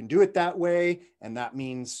 Yes, you can do it that way, and that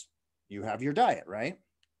means you have your diet, right?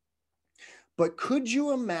 But could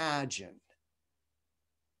you imagine,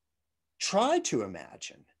 try to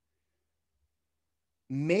imagine,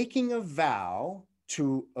 making a vow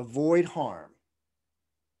to avoid harm?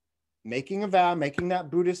 Making a vow, making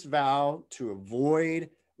that Buddhist vow to avoid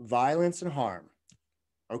violence and harm.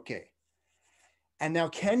 Okay. And now,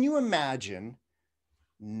 can you imagine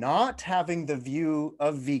not having the view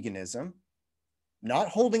of veganism, not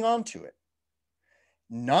holding on to it,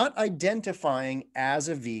 not identifying as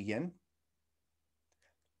a vegan,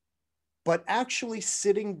 but actually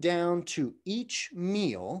sitting down to each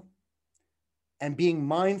meal and being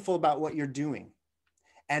mindful about what you're doing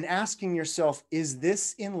and asking yourself, is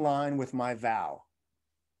this in line with my vow?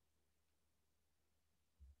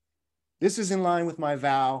 This is in line with my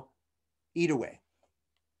vow, eat away.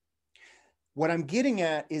 What I'm getting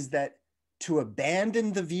at is that to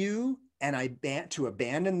abandon the view and to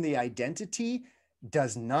abandon the identity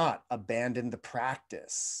does not abandon the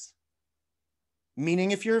practice.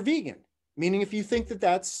 Meaning if you're a vegan, meaning if you think that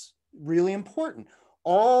that's really important,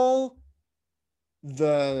 all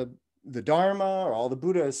the Dharma or all the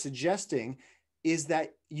Buddha is suggesting is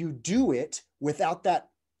that you do it without that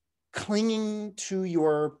clinging to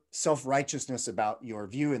your self-righteousness about your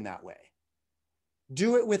view in that way.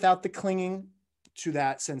 Do it without the clinging to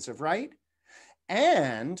that sense of right.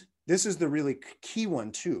 And this is the really key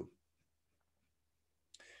one too.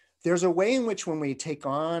 There's a way in which when we take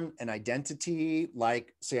on an identity,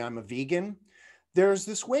 like say I'm a vegan, there's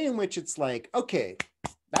this way in which it's like, okay,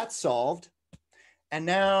 that's solved. And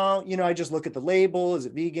now, you know, I just look at the label, is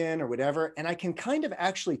it vegan or whatever, and I can kind of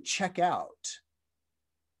actually check out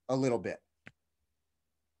a little bit.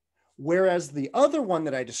 Whereas the other one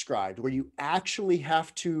that I described, where you actually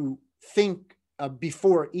have to think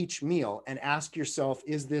before each meal and ask yourself,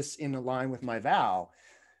 is this in line with my vow?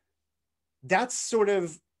 That's sort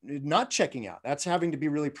of not checking out. That's having to be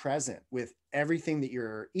really present with everything that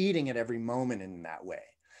you're eating at every moment in that way.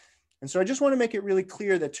 And so I just want to make it really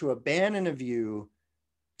clear that to abandon a view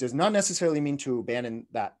does not necessarily mean to abandon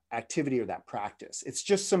that activity or that practice. It's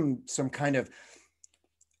just some kind of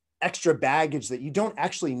extra baggage that you don't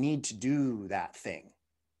actually need to do that thing.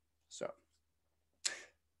 So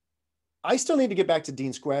I still need to get back to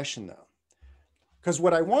Dean's question though, because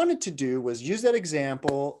what I wanted to do was use that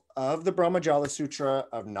example of the Brahmajala Sutra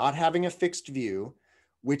of not having a fixed view,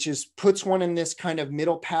 which puts one in this kind of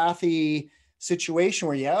middle pathy situation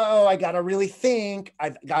where I got to really think,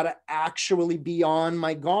 I've got to actually be on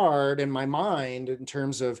my guard and my mind in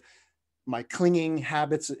terms of my clinging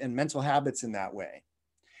habits and mental habits in that way.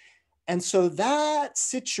 And so that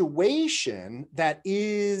situation that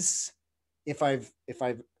is, if I've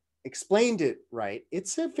explained it right,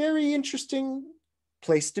 it's a very interesting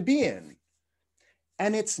place to be in.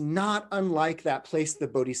 And it's not unlike that place the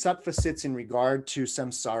bodhisattva sits in regard to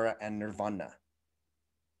samsara and nirvana.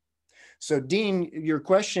 So Dean, your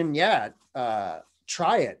question,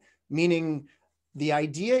 try it. Meaning the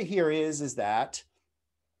idea here is that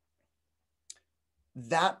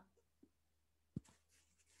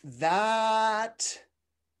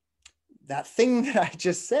thing that I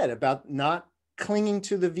just said about not clinging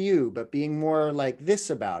to the view, but being more like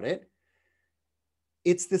this about it,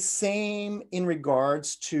 it's the same in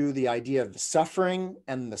regards to the idea of the suffering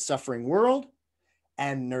and the suffering world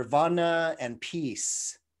and nirvana and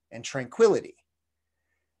peace and tranquility.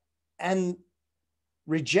 And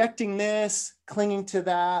rejecting this, clinging to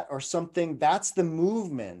that or something, that's the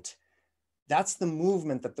movement. That's the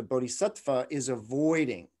movement that the bodhisattva is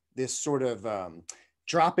avoiding, this sort of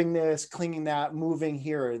dropping this, clinging that, moving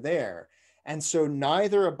here or there. And so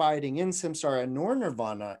neither abiding in samsara nor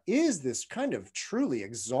nirvana is this kind of truly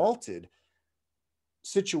exalted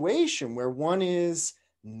situation where one is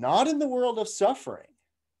not in the world of suffering.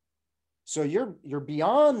 So you're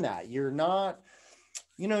beyond that. You're not,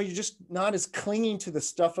 you're just not as clinging to the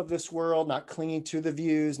stuff of this world, not clinging to the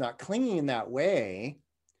views, not clinging in that way.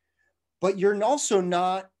 But you're also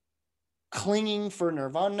not clinging for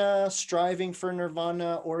nirvana, striving for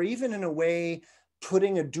nirvana, or even in a way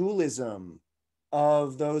putting a dualism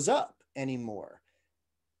of those up anymore.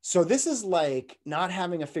 So this is like not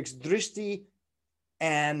having a fixed drishti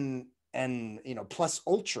and plus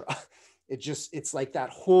ultra. It's like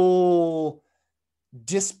that whole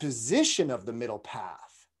disposition of the middle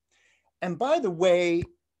path. And by the way,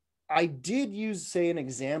 I did say an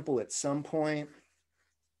example at some point.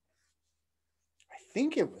 I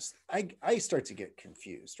think it was, I start to get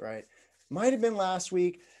confused, right? Might have been last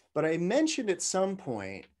week, but I mentioned at some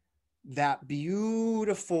point that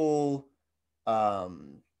beautiful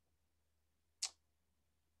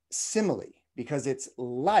simile, because it's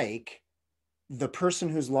like the person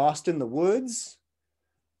who's lost in the woods,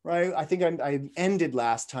 right? I think I ended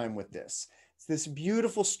last time with this. It's this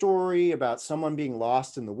beautiful story about someone being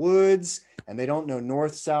lost in the woods and they don't know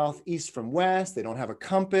north, south, east from west. They don't have a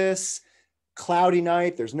compass. Cloudy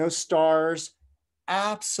night, there's no stars,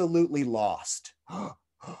 absolutely lost.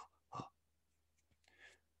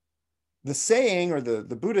 The saying, or the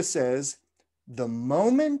Buddha says, the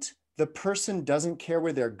moment the person doesn't care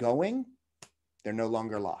where they're going, they're no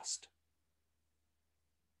longer lost.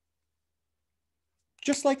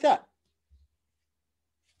 Just like that.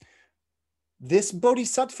 This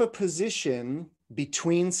bodhisattva position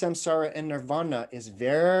between samsara and nirvana is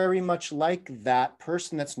very much like that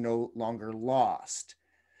person that's no longer lost.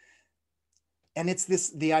 And it's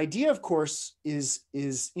the idea, of course, is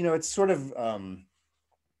it's sort of,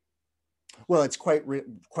 it's quite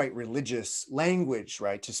religious language,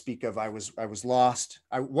 right? To speak of, I was lost.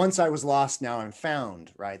 Once I was lost, now I'm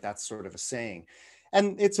found, right? That's sort of a saying.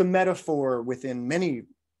 And it's a metaphor within many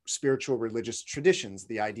spiritual religious traditions,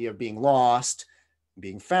 the idea of being lost,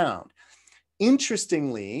 being found.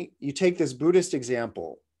 Interestingly, you take this Buddhist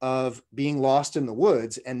example of being lost in the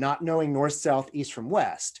woods and not knowing north, south, east from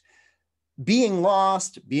west. Being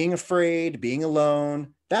lost, being afraid, being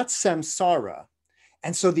alone, that's samsara.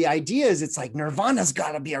 And so the idea is it's like nirvana's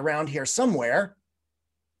got to be around here somewhere.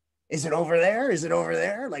 Is it over there? Is it over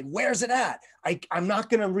there? Like, where's it at? I'm not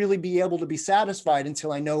going to really be able to be satisfied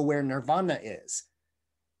until I know where nirvana is.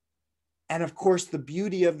 And of course, the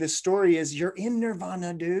beauty of this story is you're in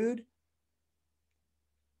nirvana, dude.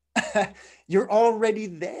 you're already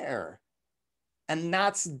there. And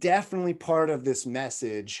that's definitely part of this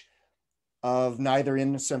message of neither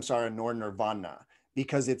in samsara nor nirvana,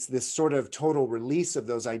 because it's this sort of total release of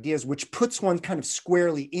those ideas, which puts one kind of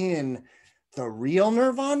squarely in the real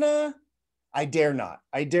nirvana. I dare not.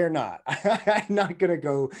 I dare not. I'm not going to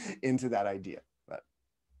go into that idea. But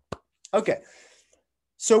okay.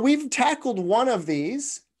 So we've tackled one of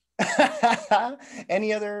these.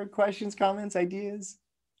 Any other questions, comments, ideas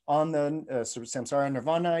on the samsara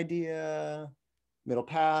nirvana idea, middle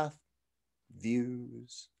path,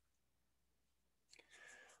 views?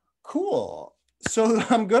 Cool. So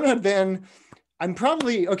I'm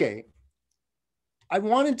probably, okay. I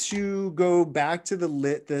wanted to go back to the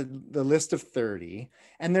list of 30,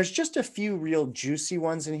 and there's just a few real juicy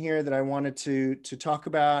ones in here that I wanted to talk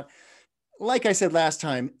about. Like I said last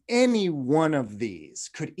time, any one of these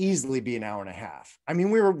could easily be an hour and a half. I mean,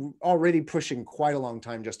 we were already pushing quite a long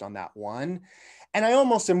time just on that one. And I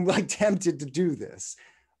almost am like tempted to do this,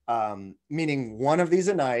 meaning one of these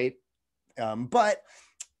a night, but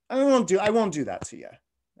I won't do that to you.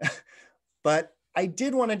 But I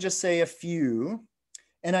did want to just say a few,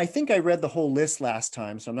 and I think I read the whole list last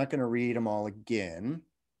time, so I'm not going to read them all again.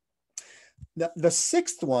 The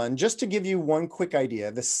sixth one, just to give you one quick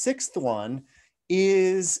idea, the sixth one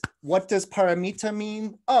is, what does paramita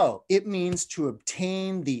mean? Oh, it means to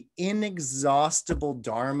obtain the inexhaustible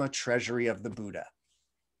Dharma treasury of the Buddha.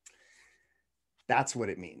 That's what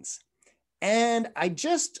it means. And I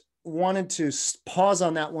just wanted to pause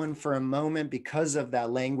on that one for a moment because of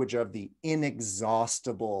that language of the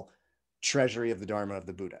inexhaustible treasury of the Dharma of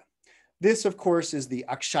the Buddha. This, of course, is the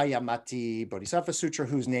Aksyamati Bodhisattva Sutra,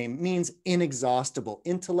 whose name means inexhaustible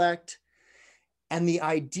intellect. And the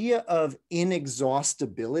idea of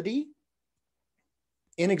inexhaustibility,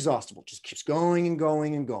 inexhaustible, just keeps going and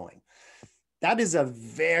going and going. That is a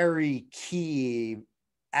very key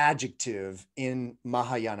adjective in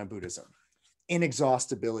Mahayana Buddhism.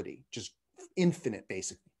 Inexhaustibility, just infinite,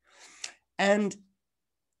 basically. And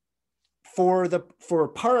for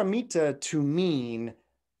paramita to mean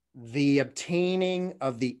the obtaining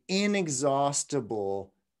of the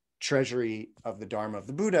inexhaustible treasury of the Dharma of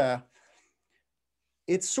the Buddha,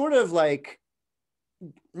 it's sort of like,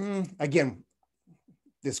 again,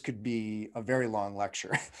 this could be a very long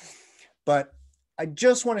lecture, but I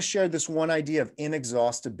just want to share this one idea of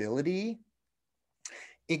inexhaustibility.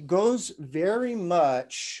 It goes very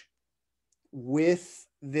much with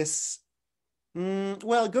this,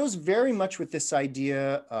 it goes very much with this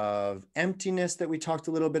idea of emptiness that we talked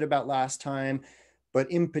a little bit about last time. But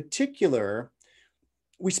in particular,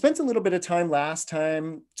 we spent a little bit of time last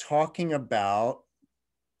time talking about,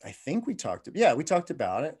 we talked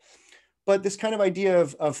about it, but this kind of idea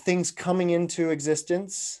of things coming into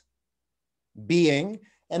existence, being,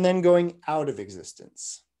 and then going out of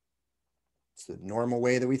existence. It's the normal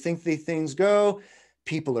way that we think these things go.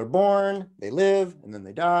 People are born, they live, and then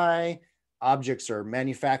they die. Objects are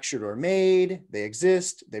manufactured or made, they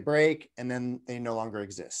exist, they break, and then they no longer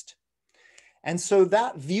exist. And so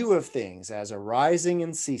that view of things as arising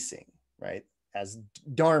and ceasing, right, as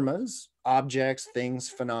dharmas, objects, things,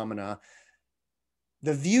 phenomena,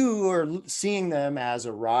 the view or seeing them as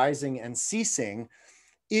arising and ceasing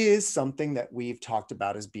is something that we've talked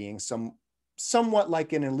about as being somewhat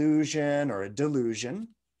like an illusion or a delusion,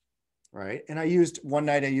 right? And one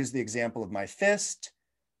night I used the example of my fist.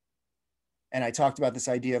 And I talked about this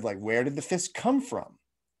idea of like, where did the fist come from?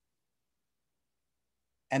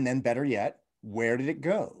 And then better yet, where did it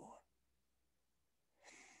go?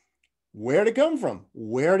 Where did it come from?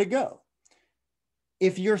 Where did it go?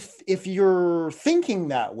 If you're thinking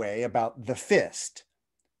that way about the fist,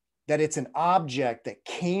 that it's an object that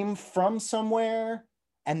came from somewhere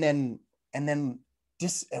and then where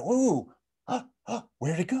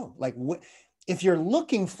did it go? Like, if you're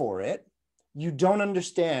looking for it, you don't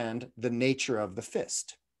understand the nature of the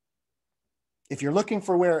fist. If you're looking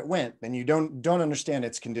for where it went, then you don't understand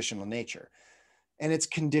its conditional nature. And its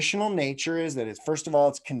conditional nature is that first of all,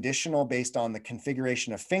 it's conditional based on the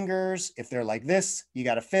configuration of fingers. If they're like this, you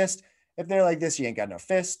got a fist. If they're like this, you ain't got no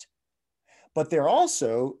fist. But they're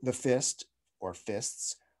also, the fist or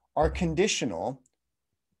fists are conditional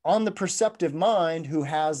on the perceptive mind who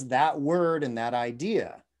has that word and that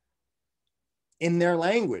idea in their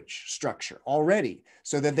language structure already,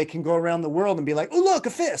 so that they can go around the world and be like, oh, look, a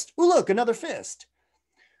fist. Oh, look, another fist.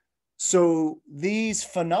 So these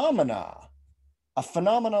phenomena, a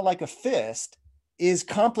phenomena like a fist, is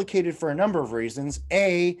complicated for a number of reasons.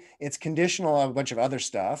 A, it's conditional on a bunch of other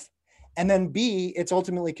stuff. And then B, it's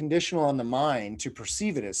ultimately conditional on the mind to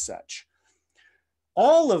perceive it as such.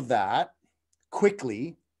 All of that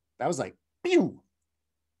quickly, That was like, pew.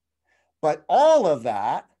 But all of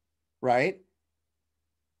that, right?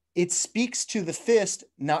 It speaks to the fist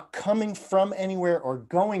not coming from anywhere or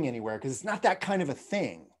going anywhere, because it's not that kind of a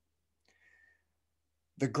thing.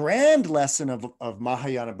 The grand lesson of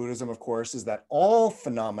Mahayana Buddhism, of course, is that all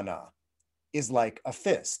phenomena is like a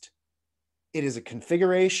fist. It is a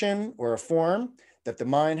configuration or a form that the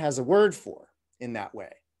mind has a word for in that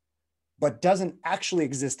way, but doesn't actually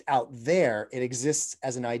exist out there. It exists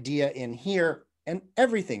as an idea in here, and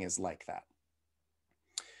everything is like that.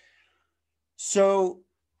 So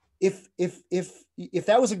if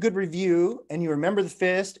that was a good review, and you remember the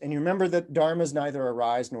fist, and you remember that dharmas neither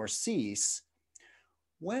arise nor cease,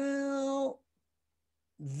 well,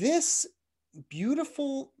 this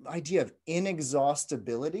beautiful idea of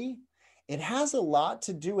inexhaustibility, it has a lot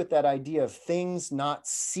to do with that idea of things not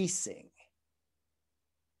ceasing.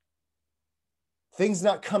 Things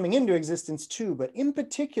not coming into existence too, but in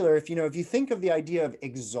particular, if you think of the idea of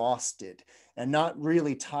exhausted and not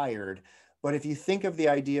really tired, but if you think of the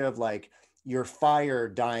idea of like your fire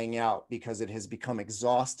dying out because it has become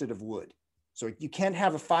exhausted of wood. So you can't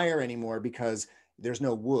have a fire anymore because there's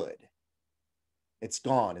no wood. It's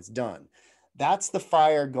gone, it's done. That's the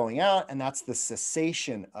fire going out, and that's the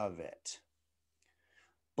cessation of it.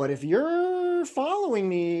 But if you're following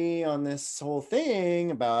me on this whole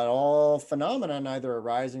thing about all phenomena neither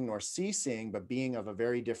arising nor ceasing, but being of a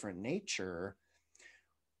very different nature,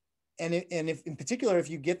 and if in particular, if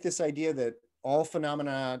you get this idea that all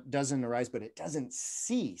phenomena doesn't arise, but it doesn't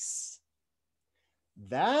cease,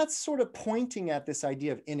 that's sort of pointing at this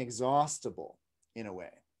idea of inexhaustible in a way.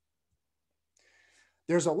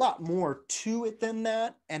 There's a lot more to it than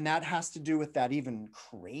that, and that has to do with that even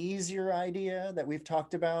crazier idea that we've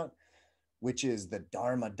talked about, which is the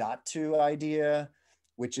Dharma Dhatu idea,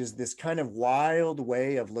 which is this kind of wild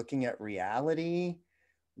way of looking at reality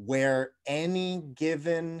where any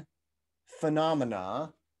given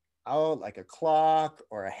phenomena, like a clock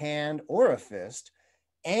or a hand or a fist,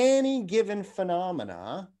 any given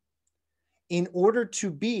phenomena, in order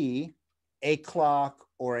to be a clock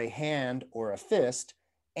or a hand or a fist,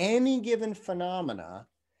 any given phenomena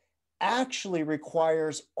actually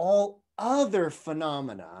requires all other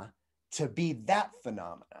phenomena to be that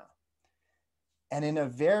phenomena. And in a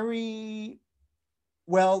very,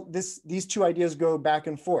 well, these two ideas go back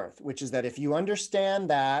and forth, which is that if you understand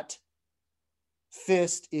that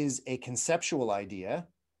fist is a conceptual idea,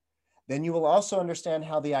 then you will also understand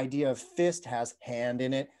how the idea of fist has hand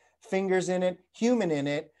in it, fingers in it, human in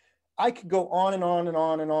it. I could go on and on and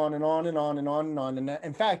on and on and on and on and on and on. And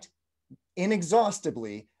in fact,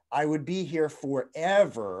 inexhaustibly, I would be here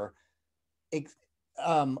forever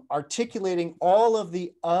articulating all of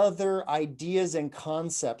the other ideas and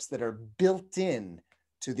concepts that are built in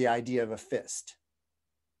to the idea of a fist.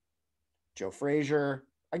 Joe Frazier,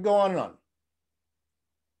 I go on and on.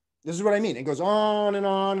 This is what I mean. It goes on and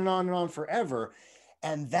on and on and on forever.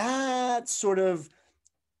 And that sort of,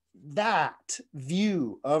 that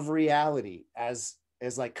view of reality as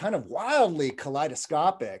like kind of wildly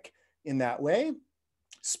kaleidoscopic in that way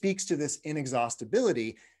speaks to this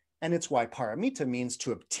inexhaustibility. And it's why Paramita means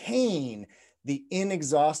to obtain the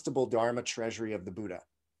inexhaustible Dharma treasury of the Buddha.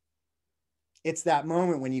 It's that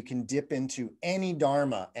moment when you can dip into any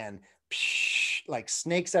Dharma and like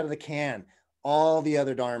snakes out of the can, all the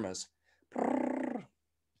other Dharmas.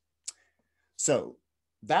 So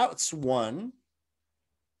that's one.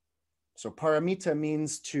 So Paramita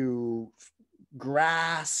means to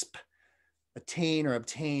grasp, attain, or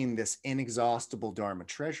obtain this inexhaustible Dharma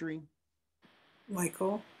treasury.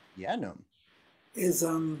 Michael? Yeah, no. Is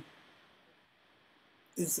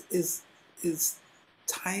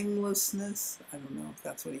timelessness, I don't know if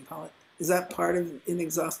that's what you call it, is that part of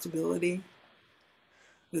inexhaustibility?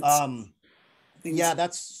 Yeah,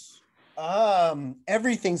 that's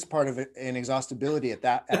everything's part of inexhaustibility at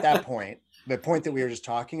that point, the point that we were just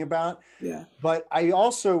talking about. Yeah. But I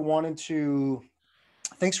also wanted to,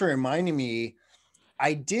 thanks for reminding me,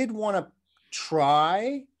 I did want to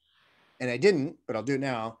try, and I didn't, but I'll do it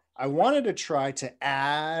now. I wanted to try to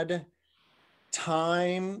add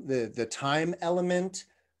time, the time element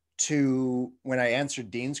to when I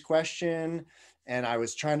answered Dean's question, and I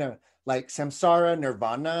was trying to, like, samsara,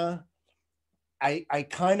 nirvana, I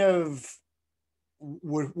kind of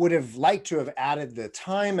would have liked to have added the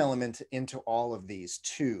time element into all of these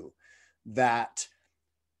too, that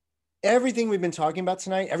everything we've been talking about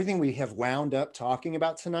tonight, everything we have wound up talking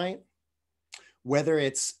about tonight, whether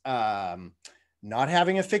it's not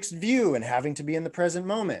having a fixed view and having to be in the present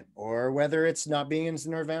moment, or whether it's not being in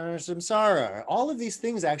nirvana or samsara, all of these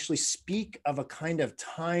things actually speak of a kind of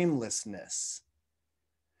timelessness.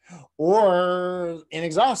 or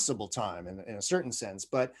inexhaustible time in a certain sense.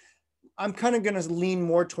 But I'm kind of going to lean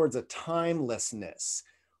more towards a timelessness,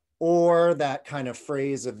 or that kind of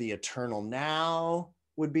phrase of the eternal now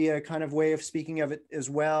would be a kind of way of speaking of it as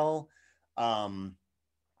well.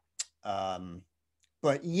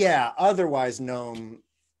 But yeah, otherwise known,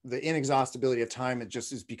 the inexhaustibility of time, it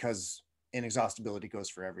just is because inexhaustibility goes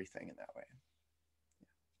for everything in that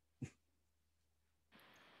way.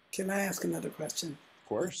 Can I ask another question? Of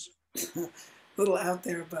course. A little out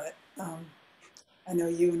there, but I know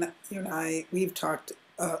you and I, we've talked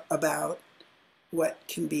about what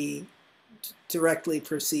can be directly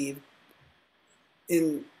perceived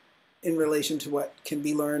in relation to what can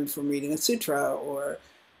be learned from reading a sutra, or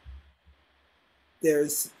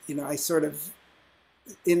there's, I sort of,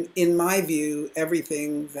 in my view,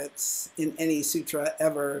 everything that's in any sutra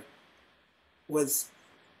ever was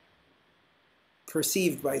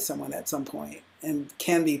perceived by someone at some point and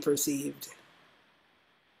can be perceived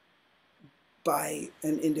by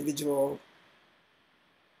an individual,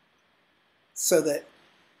 so that,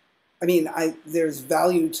 there's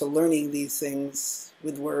value to learning these things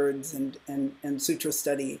with words and sutra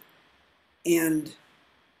study. And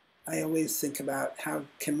I always think about how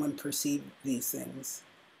can one perceive these things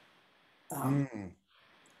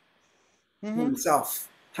oneself?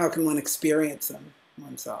 How can one experience them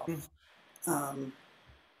oneself? I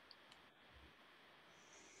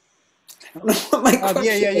don't know what my question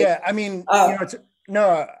is. Yeah. I mean,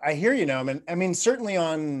 no, I hear you now. I mean, certainly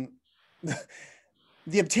on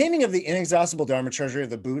the obtaining of the inexhaustible Dharma treasury of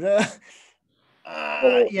the Buddha.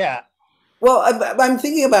 Yeah. Well, I'm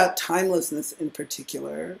thinking about timelessness in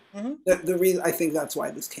particular. The reason I think that's why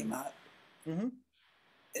this came up.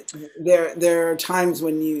 There are times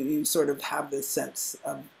when you sort of have this sense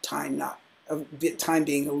of time time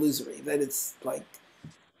being illusory, that it's like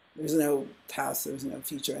there's no past, there's no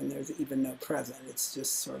future, and there's even no present. It's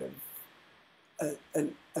just sort of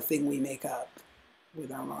a thing we make up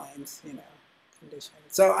with our minds, conditioning.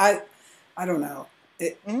 So I don't know.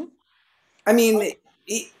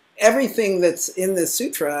 Everything that's in the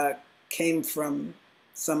sutra came from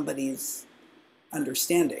somebody's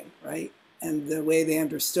understanding, right? And the way they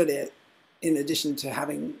understood it, in addition to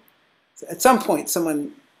having, at some point,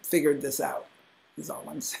 someone figured this out, is all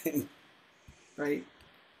I'm saying, right?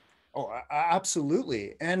 Oh,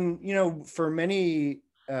 absolutely. And, for many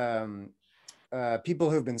people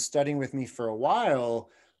who've been studying with me for a while,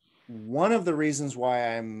 one of the reasons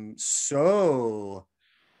why I'm so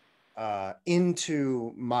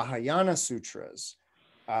into Mahayana sutras,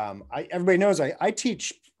 everybody knows I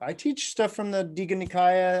teach stuff from the Digha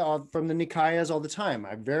Nikaya, from the Nikayas all the time.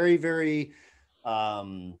 I'm very, very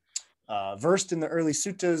versed in the early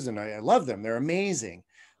suttas, and I love them. They're amazing.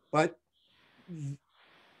 But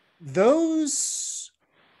those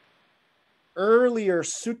earlier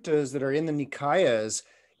suttas that are in the Nikayas,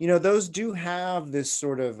 those do have this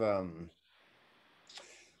sort of,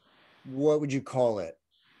 what would you call it?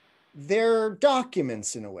 They're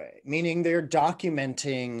documents in a way, meaning they're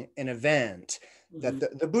documenting an event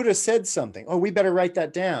that the Buddha said something. Oh, we better write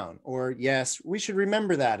that down. Or yes, we should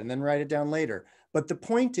remember that and then write it down later. But the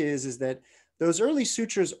point is that those early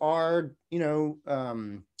sutras are,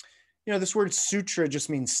 this word sutra just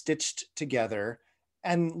means stitched together.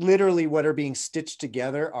 And literally what are being stitched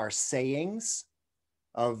together are sayings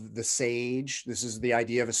of the sage. This is the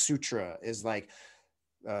idea of a sutra, is like,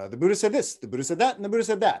 the Buddha said this, the Buddha said that, and the Buddha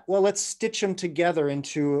said that. Well, let's stitch them together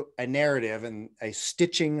into a narrative, and a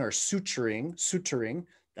stitching or suturing,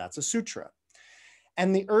 that's a sutra.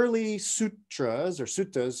 And the early sutras or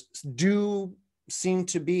suttas do seem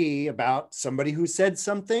to be about somebody who said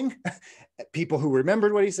something, people who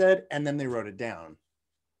remembered what he said, and then they wrote it down.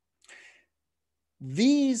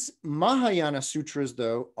 These Mahayana sutras,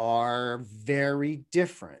 though, are very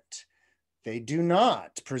different. They do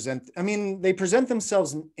not present, they present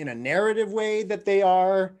themselves in a narrative way, that they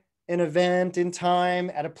are an event in time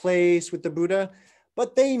at a place with the Buddha,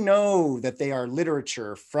 but they know that they are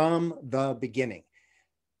literature from the beginning.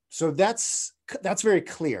 So that's very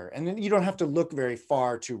clear. And then you don't have to look very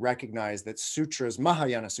far to recognize that sutras,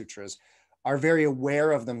 Mahayana sutras, are very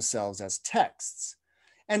aware of themselves as texts.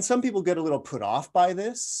 And some people get a little put off by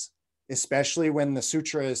this, especially when the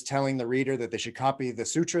sutra is telling the reader that they should copy the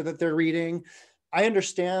sutra that they're reading. I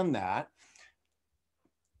understand that.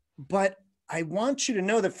 But I want you to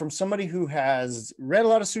know that from somebody who has read a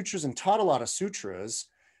lot of sutras and taught a lot of sutras,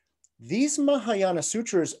 these Mahayana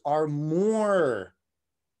sutras are more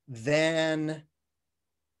than,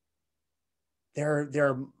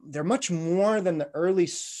 they're much more than the early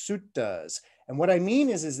suttas. And what I mean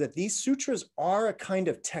is that these sutras are a kind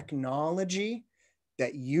of technology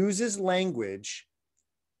that uses language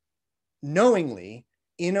knowingly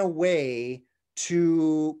in a way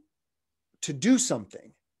to do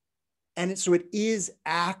something. And so it is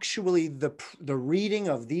actually the reading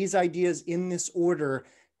of these ideas in this order,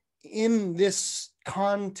 in this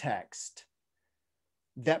context,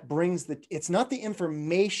 that brings it's not the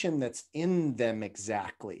information that's in them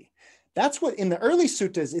exactly. That's what in the early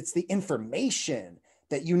suttas, it's the information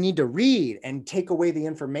that you need to read and take away the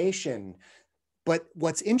information. But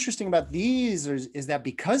what's interesting about these is that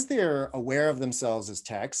because they're aware of themselves as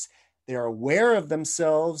texts, they're aware of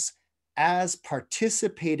themselves as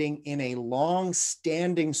participating in a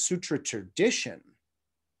long-standing sutra tradition.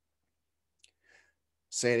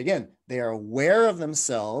 Say it again. They are aware of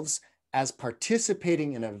themselves as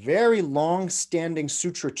participating in a very long-standing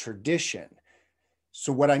sutra tradition.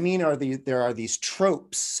 So what I mean are there are these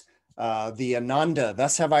tropes, the Ananda,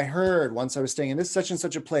 thus have I heard, once I was staying in this such and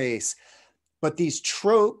such a place. But these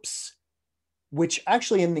tropes, which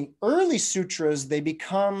actually in the early sutras, they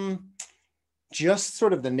become just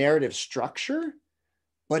sort of the narrative structure.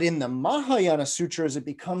 But in the Mahayana sutras, it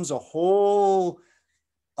becomes a whole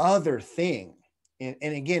other thing. And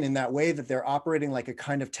again, in that way that they're operating like a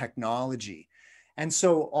kind of technology. And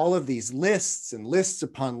so all of these lists and lists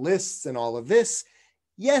upon lists and all of this,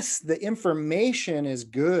 yes, the information is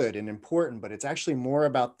good and important, but it's actually more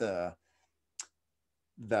about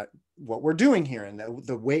what we're doing here and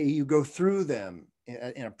the way you go through them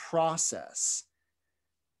in a process.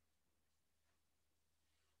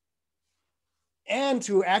 And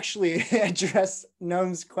to actually address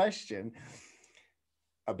Noam's question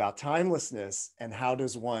about timelessness and how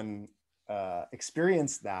does one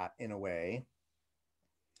experience that in a way,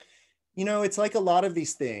 it's like a lot of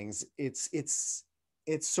these things. It's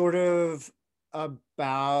sort of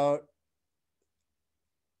about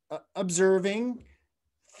observing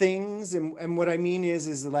things, and what I mean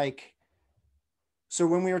is like, so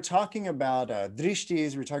when we were talking about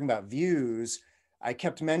drishtis, we were talking about views. I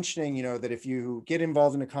kept mentioning, that if you get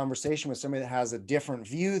involved in a conversation with somebody that has a different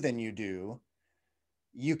view than you do,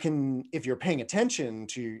 you can, if you're paying attention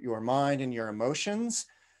to your mind and your emotions,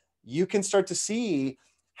 you can start to see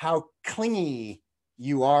how clingy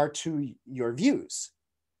you are to your views.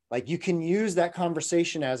 Like you can use that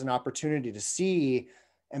conversation as an opportunity to see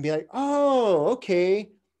and be like, oh,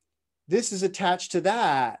 okay, this is attached to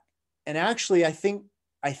that. And actually, I think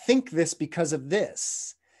this because of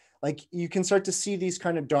this. Like you can start to see these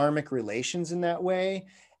kind of dharmic relations in that way.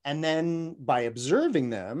 And then by observing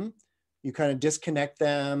them, you kind of disconnect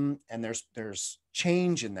them and there's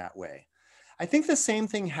change in that way. I think the same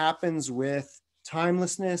thing happens with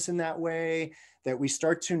timelessness in that way, that we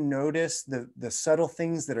start to notice the subtle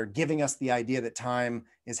things that are giving us the idea that time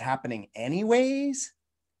is happening anyways.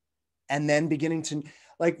 And then beginning to,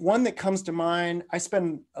 like one that comes to mind, I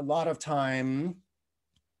spend a lot of time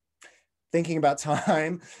thinking about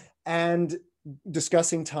time and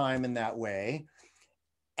discussing time in that way.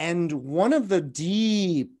 And one of the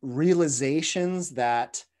deep realizations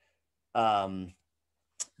that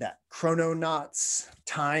chrononauts,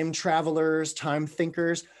 time travelers, time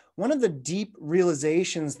thinkers, one of the deep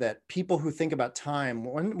realizations that people who think about time,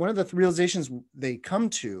 one of the realizations they come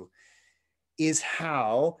to is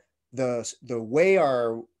how the way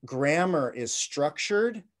our grammar is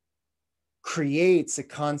structured creates a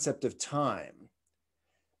concept of time.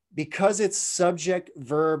 Because it's subject,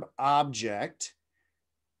 verb, object,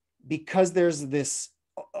 because there's this,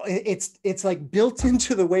 it's like built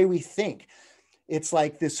into the way we think. It's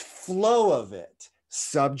like this flow of it,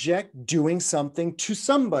 subject doing something to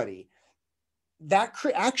somebody. That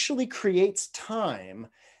actually creates time.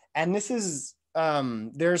 And this is,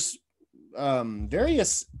 there's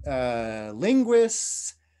various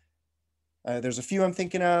linguists, there's a few I'm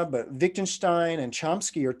thinking of, but Wittgenstein and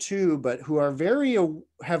Chomsky are two, but who are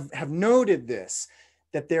have noted this,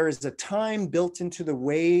 that there is a time built into the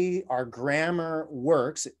way our grammar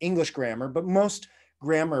works, English grammar, but most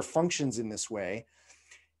grammar functions in this way.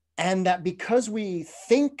 And that because we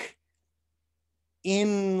think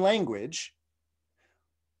in language,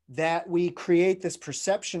 that we create this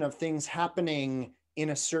perception of things happening in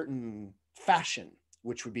a certain fashion,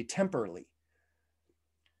 which would be temporally.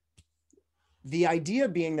 The idea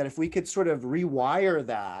being that if we could sort of rewire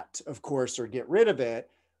that, of course, or get rid of it,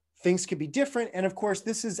 things could be different. And of course,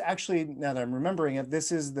 this is actually, now that I'm remembering it,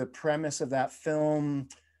 this is the premise of that film,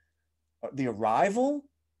 The Arrival.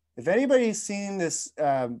 If anybody's seen this,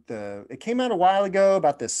 it came out a while ago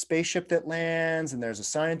about this spaceship that lands, and there's a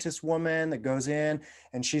scientist woman that goes in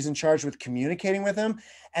and she's in charge with communicating with them.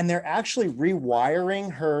 And they're actually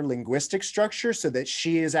rewiring her linguistic structure so that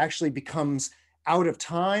she is actually becomes out of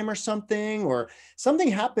time or something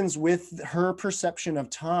happens with her perception of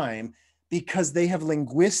time because they have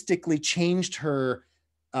linguistically changed her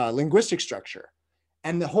linguistic structure.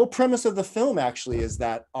 And the whole premise of the film actually is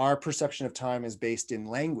that our perception of time is based in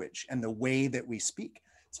language and the way that we speak.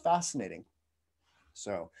 It's fascinating.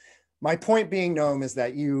 So my point being, Noam, is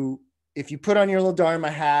that if you put on your little Dharma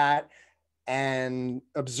hat and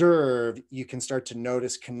observe, you can start to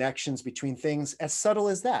notice connections between things as subtle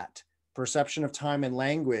as that, perception of time and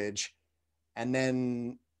language. And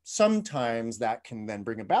then sometimes that can then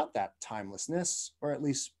bring about that timelessness, or at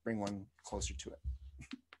least bring one closer to it.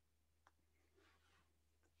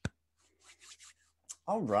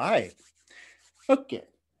 All right. Okay.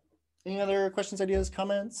 Any other questions, ideas,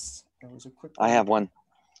 comments? That was a quick one. I have one.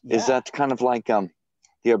 Yeah. Is that kind of like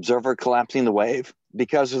the observer collapsing the wave?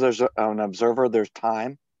 Because there's an observer, there's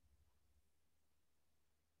time.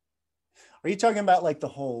 Are you talking about like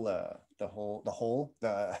the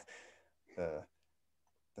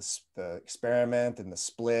experiment and the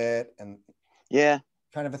split and yeah,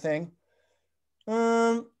 kind of a thing?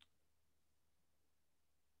 I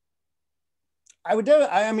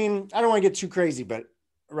mean, I don't want to get too crazy, but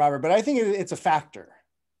Robert, but I think it's a factor.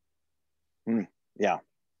 Yeah.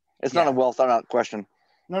 It's not a well thought out question.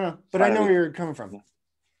 No, but I know where you're coming from.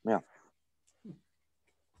 Yeah.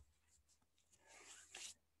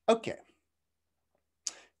 Okay.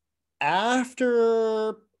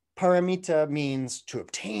 After Paramita means to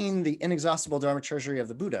obtain the inexhaustible Dharma treasury of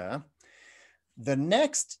the Buddha, the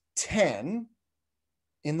next 10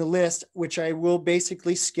 in the list, which I will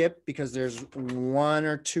basically skip because there's one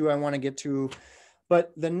or two I want to get to,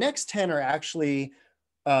 but the next 10 are actually,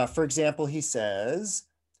 for example, he says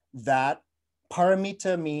that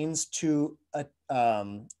Paramita means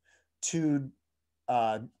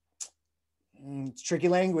tricky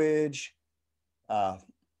language.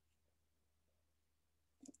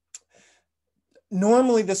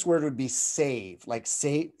 Normally this word would be save, like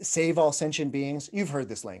save all sentient beings. You've heard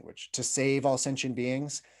this language, to save all sentient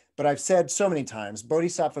beings. But I've said so many times,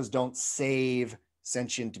 bodhisattvas don't save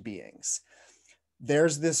sentient beings.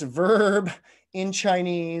 There's this verb in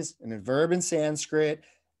Chinese and a verb in Sanskrit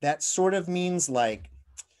that sort of means like,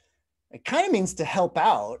 it kind of means to help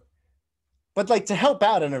out, but like to help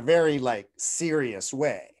out in a very like serious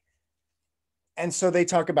way. And so they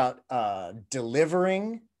talk about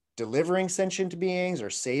delivering sentient beings or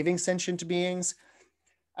saving sentient beings.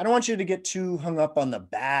 I don't want you to get too hung up on the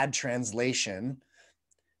bad translation,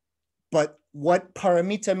 but what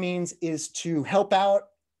Paramita means is to help out,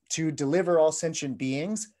 to deliver all sentient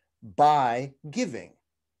beings by giving.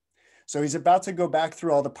 So he's about to go back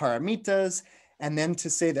through all the Paramitas and then to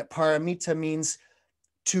say that Paramita means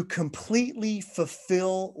to completely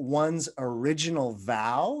fulfill one's original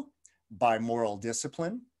vow by moral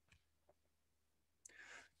discipline,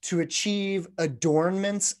 to achieve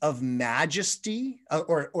adornments of majesty,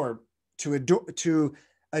 or to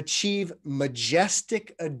achieve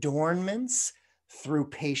majestic adornments through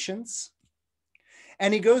patience.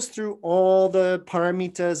 And he goes through all the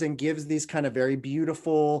paramitas and gives these kind of very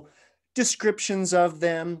beautiful descriptions of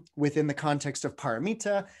them within the context of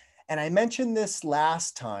paramita. And I mentioned this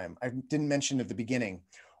last time, I didn't mention it at the beginning.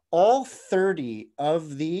 All 30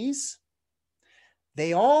 of these,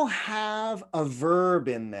 they all have a verb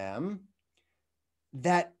in them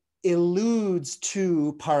that alludes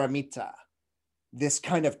to paramita, this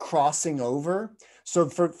kind of crossing over. So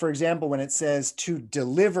for example, when it says to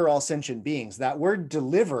deliver all sentient beings, that word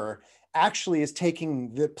deliver actually is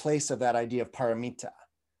taking the place of that idea of paramita.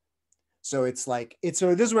 So it's like,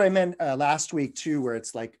 so this is what I meant last week too, where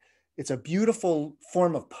it's like, it's a beautiful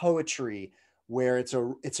form of poetry where it's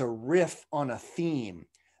a riff on a theme,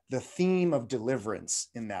 the theme of deliverance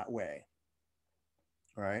in that way.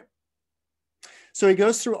 All right. So he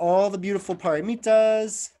goes through all the beautiful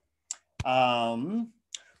paramitas.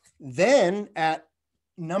 Then at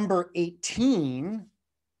number 18,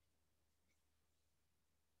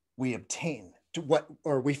 we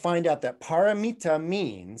find out that paramita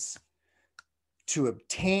means to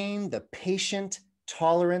obtain the patient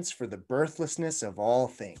tolerance for the birthlessness of all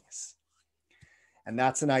things. And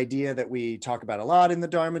that's an idea that we talk about a lot in the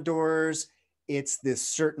Dharma doors. It's this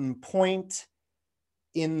certain point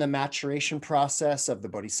in the maturation process of the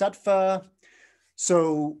bodhisattva.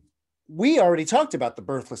 So we already talked about the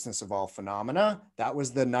birthlessness of all phenomena. That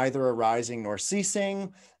was the neither arising nor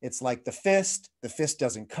ceasing. It's like the fist. The fist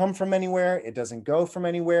doesn't come from anywhere. It doesn't go from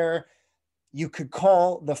anywhere. You could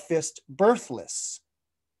call the fist birthless,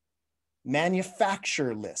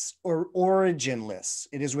 manufactureless, or originless.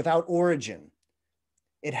 It is without origin.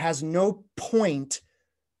 It has no point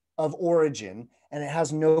of origin, and it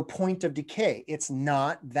has no point of decay. It's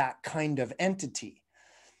not that kind of entity.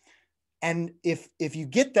 And if you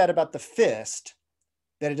get that about the fist,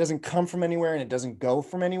 that it doesn't come from anywhere and it doesn't go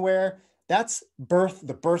from anywhere, that's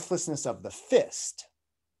the birthlessness of the fist.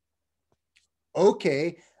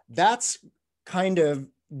 Okay, that's kind of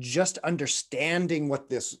just understanding what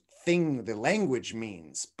this thing, the language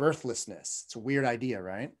means, birthlessness. It's a weird idea,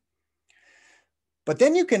 right? But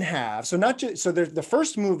then you can have, the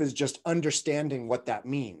first move is just understanding what that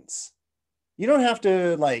means. You don't have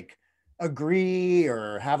to like agree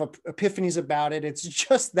or have epiphanies about it. It's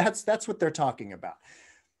just, that's what they're talking about.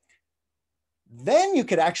 Then you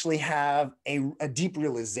could actually have a deep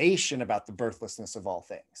realization about the birthlessness of all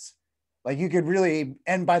things. Like you could really,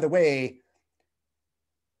 and by the way,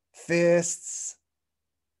 fists,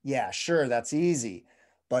 yeah, sure, that's easy.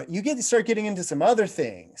 But you start getting into some other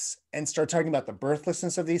things and start talking about the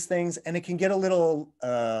birthlessness of these things, and it can get a little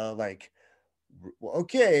like, well,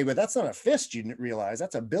 okay, but that's not a fist, you didn't realize,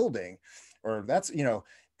 that's a building, or that's, and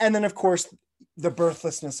then of course, the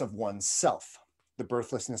birthlessness of oneself, the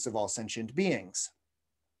birthlessness of all sentient beings.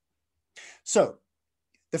 So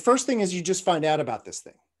the first thing is you just find out about this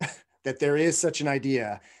thing, that there is such an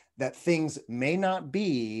idea that things may not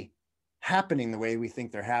be happening the way we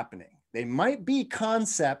think they're happening. They might be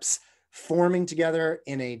concepts forming together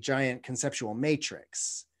in a giant conceptual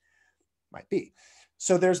matrix. Might be.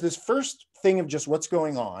 So there's this first thing of just what's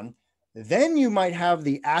going on. Then you might have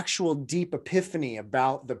the actual deep epiphany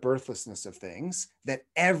about the birthlessness of things, that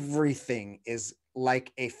everything is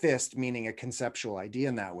like a fist, meaning a conceptual idea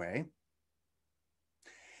in that way.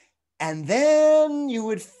 And then you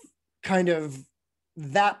would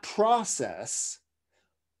that process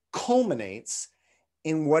culminates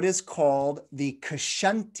in what is called the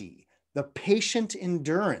kshanti, the patient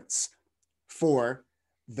endurance for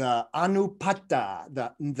the anupatta,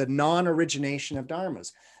 the non-origination of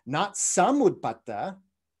dharmas, not samudpatta.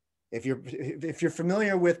 If you're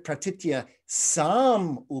familiar with pratitya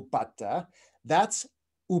samupatta, that's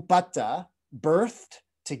upatta, birthed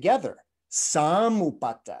together,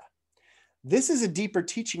 samupatta. This is a deeper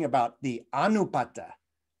teaching about the anupatta,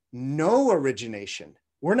 no origination.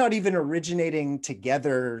 We're not even originating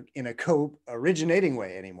together in a co-originating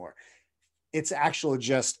way anymore. It's actual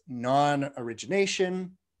just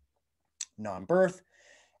non-origination, non-birth.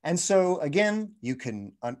 And so again, you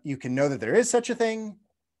can know that there is such a thing.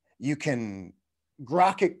 You can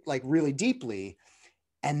grok it like really deeply.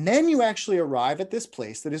 And then you actually arrive at this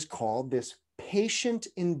place that is called this patient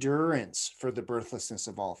endurance for the birthlessness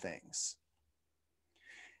of all things.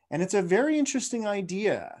 And it's a very interesting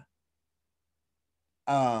idea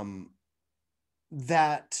that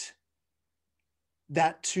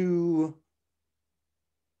to,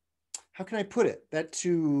 how can I put it? That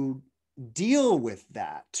to deal with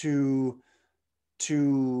that, to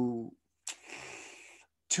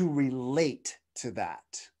relate to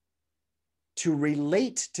that,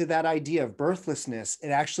 idea of birthlessness, it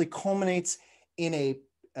actually culminates in a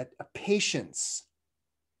patience.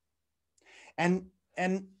 And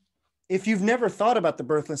if you've never thought about the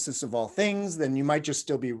birthlessness of all things, then you might just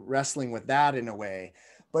still be wrestling with that in a way.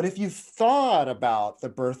 But if you've thought about the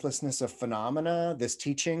birthlessness of phenomena, this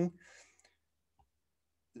teaching,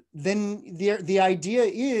 then the idea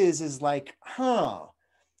is like,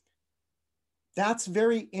 that's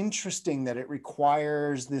very interesting that it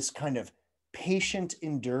requires this kind of patient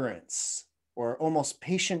endurance or almost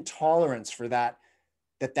patient tolerance for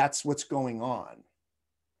that's what's going on.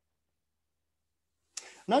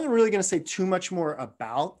 I'm not really going to say too much more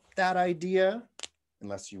about that idea,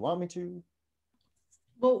 unless you want me to.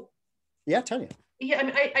 Well, yeah, tell you. Yeah, I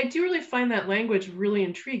mean, I do really find that language really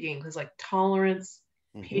intriguing because, like, tolerance,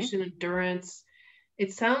 patient endurance.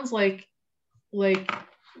 It sounds like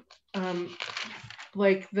the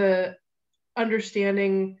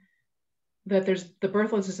understanding that there's the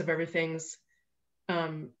birthlessness of everything's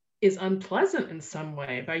is unpleasant in some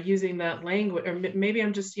way by using that language, or maybe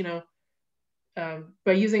I'm just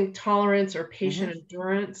by using tolerance or patient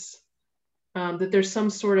endurance, that there's some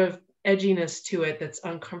sort of edginess to it that's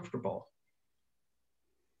uncomfortable.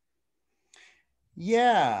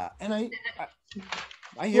 Yeah, and I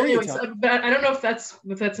hear you. But I don't know if that's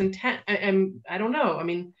intent. I don't know. I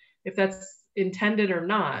mean, if that's intended or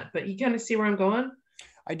not. But you kind of see where I'm going.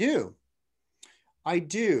 I do. I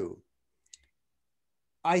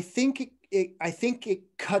think it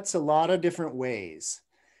cuts a lot of different ways.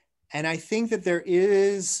 And I think that there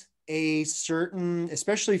is a certain,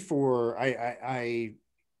 especially for, I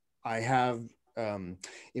have,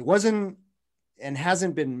 it wasn't and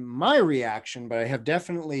hasn't been my reaction, but I have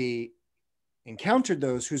definitely encountered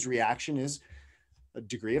those whose reaction is a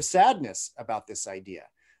degree of sadness about this idea.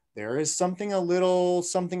 There is something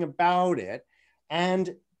about it.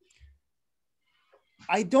 And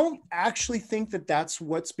I don't actually think that that's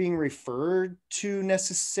what's being referred to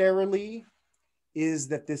necessarily, is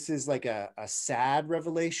that this is like a sad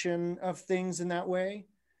revelation of things in that way.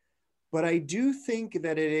 But I do think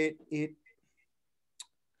that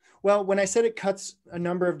well, when I said it cuts a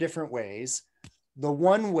number of different ways, the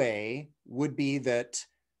one way would be that,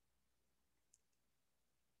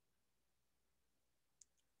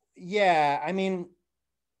 yeah, I mean,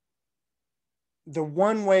 the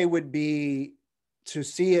one way would be to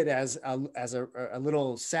see it as a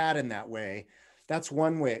little sad in that way. That's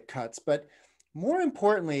one way it cuts. But more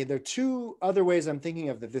importantly, there are two other ways I'm thinking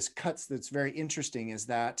of that this cuts that's very interesting, is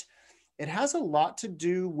that it has a lot to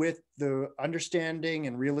do with the understanding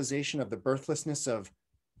and realization of the birthlessness of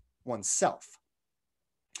oneself.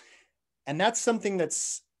 And that's something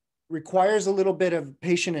that's requires a little bit of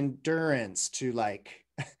patient endurance to like,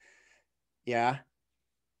 yeah,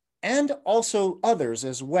 and also others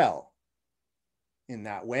as well in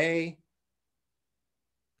that way.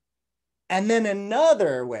 And then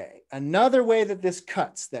another way that this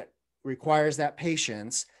cuts that requires that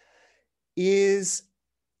patience is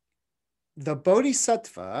the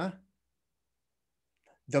bodhisattva.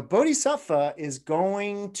 The bodhisattva is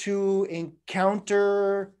going to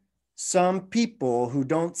encounter some people who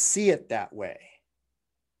don't see it that way.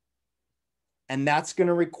 And that's going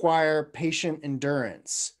to require patient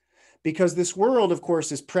endurance, because this world, of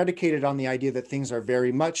course, is predicated on the idea that things are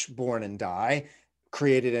very much born and die,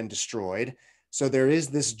 created and destroyed. So there is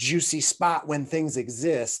this juicy spot when things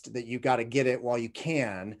exist that you got to get it while you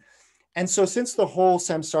can. And so since the whole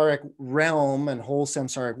samsaric realm and whole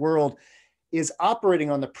samsaric world is operating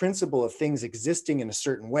on the principle of things existing in a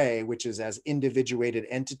certain way, which is as individuated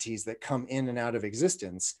entities that come in and out of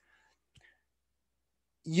existence,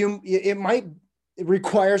 it might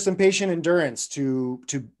require some patient endurance to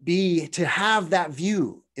have that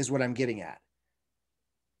view, is what I'm getting at.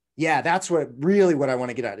 Yeah, that's what I want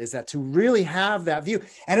to get at, is that to really have that view.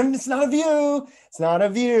 And it's not a view. It's not a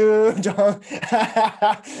view.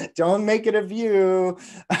 Don't make it a view.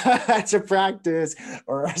 It's a practice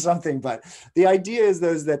or something. But the idea is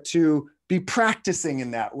that to be practicing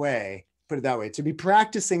in that way, put it that way, to be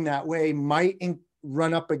practicing that way might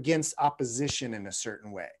run up against opposition in a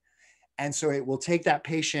certain way. And so it will take that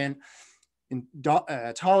patient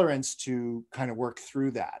tolerance to kind of work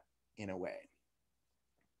through that in a way.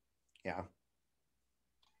 Yeah.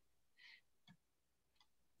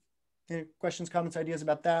 Any questions, comments, ideas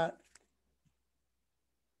about that?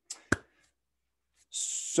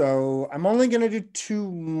 So I'm only going to do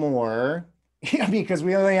two more because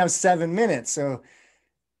we only have 7 minutes. So,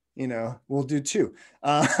 we'll do two.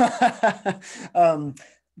 But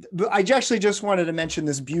I actually just wanted to mention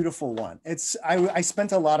this beautiful one. I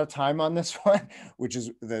spent a lot of time on this one, which is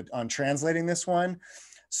on translating this one.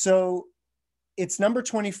 So it's number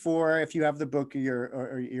 24 if you have the book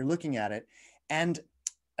or you're looking at it. And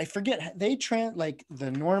I forget, they like the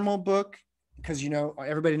normal book, because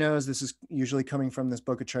everybody knows this is usually coming from this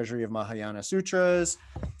book, A Treasury of Mahayana Sutras,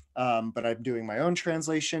 but I'm doing my own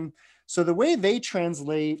translation. So the way they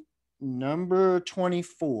translate number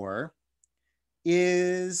 24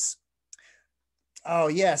 is, oh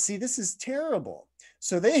yeah, see, this is terrible.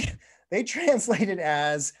 So they translate it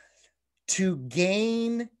as to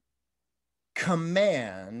gain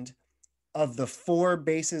command of the 4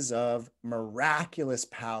 bases of miraculous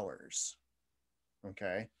powers.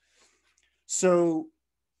 Okay. So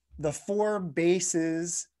the 4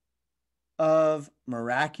 bases of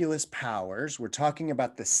miraculous powers, we're talking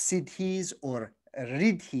about the siddhis or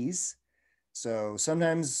riddhis. So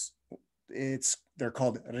sometimes they're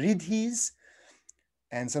called riddhis,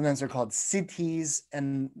 and sometimes they're called siddhis,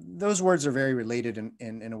 and those words are very related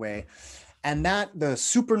in a way. And that the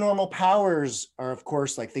supernormal powers are, of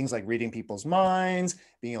course, like things like reading people's minds,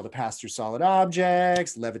 being able to pass through solid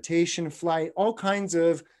objects, levitation, flight, all kinds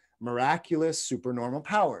of miraculous supernormal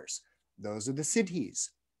powers. Those are the siddhis.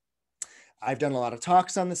 I've done a lot of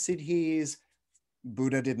talks on the siddhis.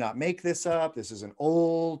 Buddha did not make this up. This is an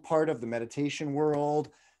old part of the meditation world.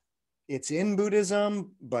 It's in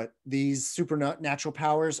Buddhism, but these supernatural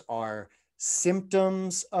powers are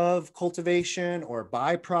symptoms of cultivation or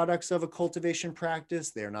byproducts of a cultivation practice.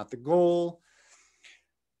 They're not the goal.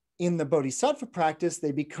 In the bodhisattva practice,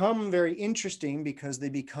 they become very interesting because they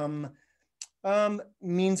become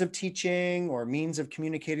means of teaching or means of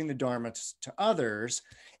communicating the Dharma to others.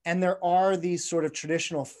 And there are these sort of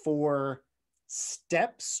traditional 4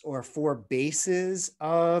 steps or 4 bases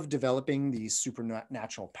of developing these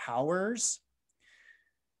supernatural powers.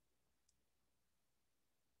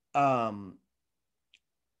 I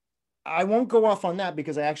won't go off on that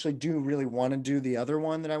because I actually do really want to do the other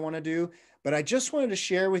one that I want to do. But I just wanted to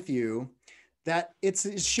share with you that it's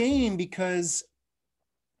a shame because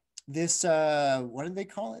this, what did they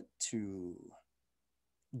call it? To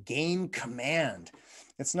gain command.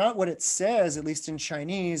 It's not what it says, at least in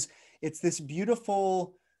Chinese. It's this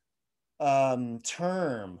beautiful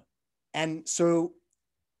term. And so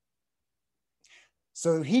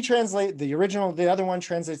he translates the original, the other one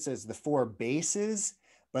translates as the four bases,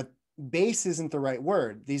 but base isn't the right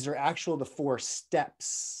word. These are actual the four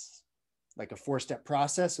steps, like a 4-step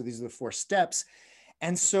process. So these are the 4 steps.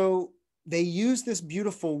 And so they use this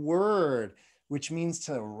beautiful word, which means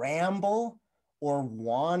to ramble or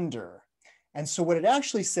wander. And so what it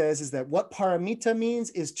actually says is that what paramita means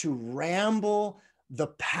is to ramble the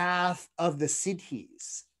path of the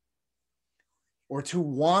siddhis, or to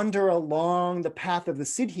wander along the path of the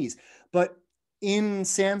siddhis. But in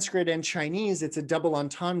Sanskrit and Chinese, it's a double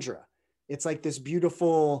entendre. It's like this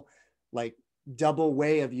beautiful, like double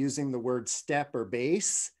way of using the word step or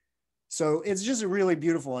base. So it's just a really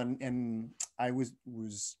beautiful, and I was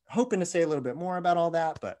hoping to say a little bit more about all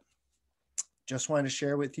that, but just wanted to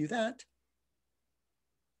share with you that.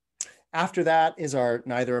 After that is our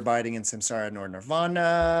neither abiding in samsara nor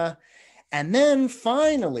nirvana. And then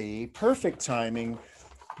finally, perfect timing,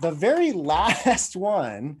 the very last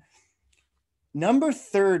one, number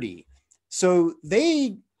 30. So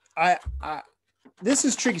this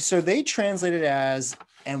is tricky. So they translate it as,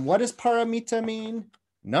 and what does paramita mean?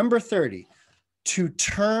 Number 30, to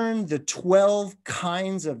turn the 12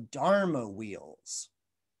 kinds of Dharma wheels.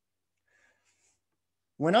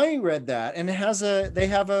 When I read that, and they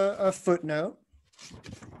have a footnote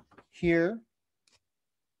here.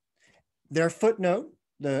 Their footnote,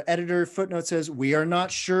 the editor footnote says, we are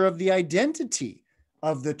not sure of the identity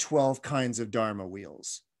of the 12 kinds of Dharma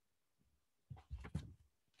wheels.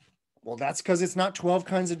 Well, that's because it's not 12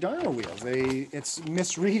 kinds of Dharma wheels. It's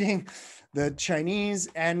misreading the Chinese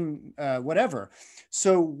and whatever.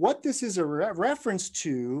 So what this is a reference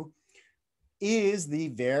to is the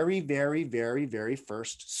very, very, very, very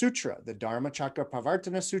first sutra, the Dharma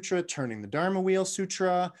Chakrapavartana Sutra, Turning the Dharma Wheel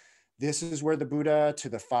Sutra. This is where the Buddha, to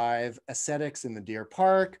the 5 ascetics in the Deer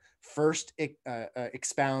Park, first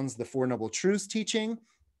expounds the Four Noble Truths teaching.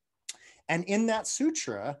 And in that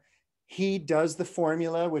sutra, he does the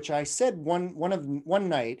formula, which I said one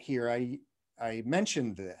night here, I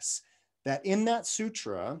mentioned this, that in that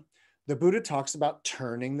sutra, the Buddha talks about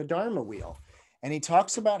turning the Dharma wheel. And he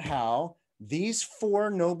talks about how these 4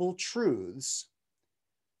 noble truths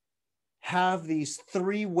have these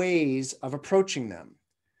 3 ways of approaching them.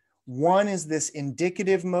 One is this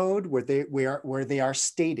indicative mode where they are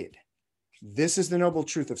stated. This is the noble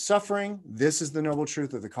truth of suffering. This is the noble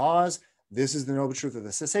truth of the cause. This is the noble truth of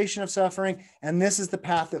the cessation of suffering. And this is the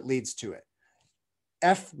path that leads to it.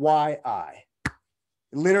 FYI. It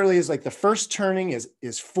literally is like the first turning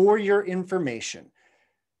is for your information.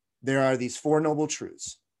 There are these 4 noble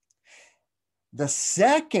truths. The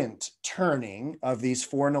second turning of these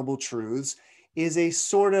 4 noble truths is a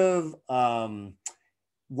sort of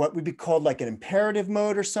what would be called like an imperative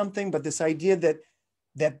mode or something, but this idea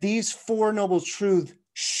that these 4 noble truths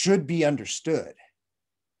should be understood.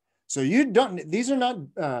 So these are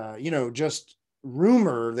not, just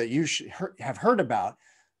rumor that you should have heard about.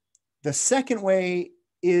 The second way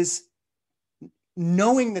is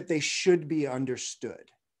knowing that they should be understood.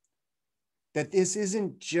 That this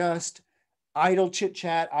isn't just idle chit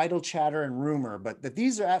chat, idle chatter and rumor, but that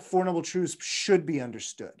these 4 noble truths should be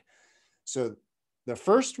understood. So the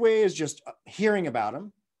first way is just hearing about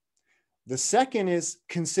them. The second is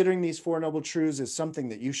considering these 4 noble truths as something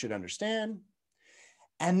that you should understand.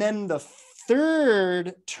 And then the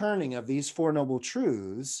third turning of these 4 noble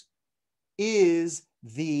truths is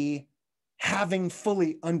the having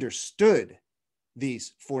fully understood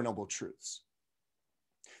these 4 noble truths.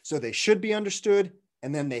 So they should be understood,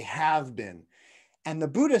 and then they have been. And the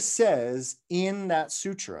Buddha says in that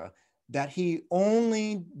sutra that he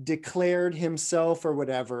only declared himself or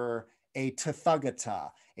whatever a Tathagata,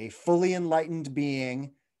 a fully enlightened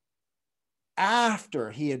being,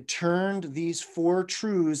 after he had turned these 4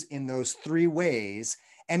 truths in those 3 ways.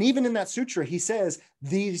 And even in that sutra, he says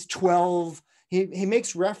these 12, he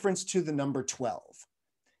makes reference to the number 12,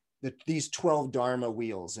 these 12 Dharma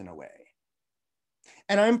wheels in a way.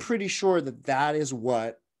 And I'm pretty sure that that is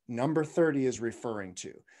what number 30 is referring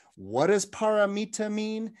to. What does paramita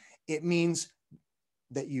mean? It means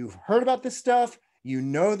that you've heard about this stuff, you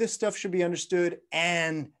know this stuff should be understood,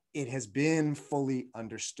 and it has been fully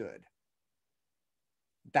understood.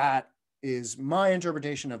 That is my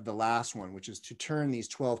interpretation of the last one, which is to turn these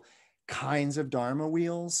 12 kinds of Dharma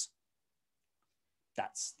wheels.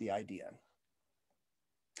 That's the idea.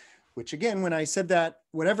 Which again, when I said that,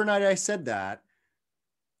 whatever night I said that,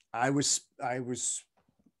 I was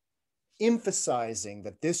emphasizing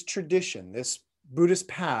that this tradition, this Buddhist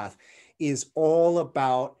path, is all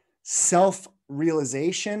about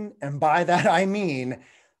self-realization. And by that, I mean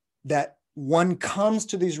that one comes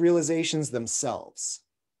to these realizations themselves.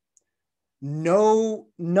 No,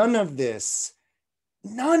 none of this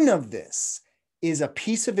is a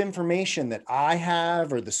piece of information that I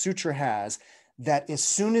have or the sutra has, that as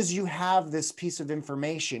soon as you have this piece of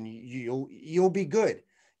information, you'll be good.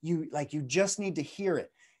 You just need to hear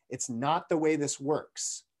it. It's not the way this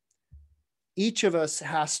works. Each of us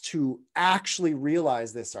has to actually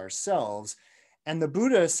realize this ourselves. And the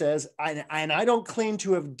Buddha says, and I don't claim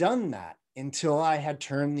to have done that until I had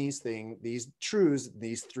turned these truths,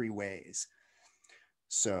 these three ways.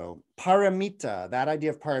 So paramita, that idea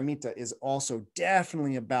of paramita is also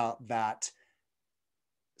definitely about that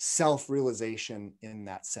self-realization, in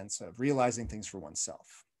that sense of realizing things for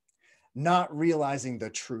oneself, not realizing the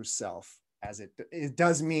true self, as it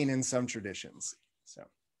does mean in some traditions. So,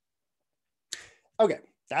 okay,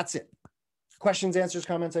 that's it. Questions, answers,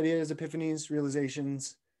 comments, ideas, epiphanies,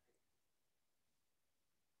 realizations.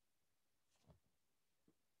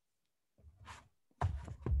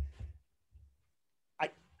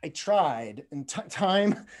 I tried, and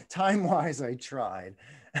time-wise, I tried.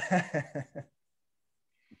 Have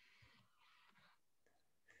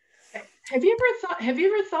you ever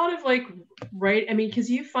thought of like, right? I mean, because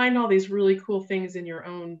you find all these really cool things in your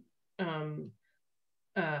own,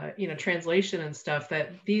 translation and stuff that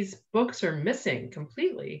these books are missing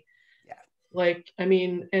completely. Yeah. Like, I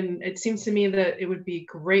mean, and it seems to me that it would be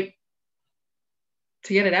great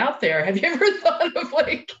to get it out there. Have you ever thought of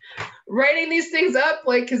like writing these things up?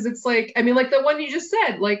 Like, because it's like, I mean, like the one you just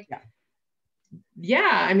said, like,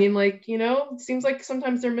 yeah, I mean, like, it seems like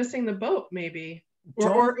sometimes they're missing the boat, maybe.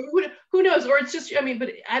 Or who knows? Or it's just, I mean, but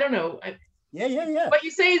I don't know. Yeah. What you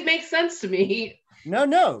say makes sense to me.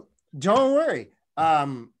 No, don't worry.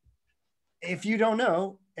 If you don't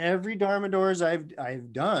know, every Dharma doors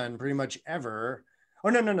I've done pretty much ever. Oh,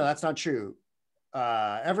 no, that's not true.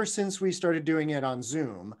 Ever since we started doing it on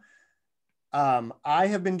Zoom, I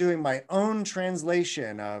have been doing my own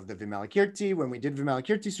translation of the Vimalakirti. When we did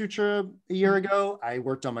Vimalakirti Sutra a year ago, I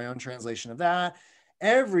worked on my own translation of that.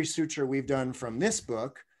 Every sutra we've done from this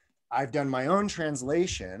book, I've done my own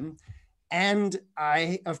translation. And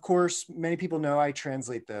I, of course, many people know I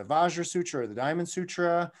translate the Vajra Sutra or the Diamond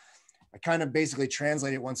Sutra. I kind of basically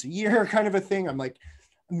translate it once a year, kind of a thing. I'm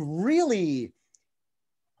really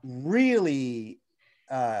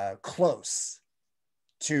close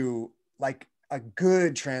to like a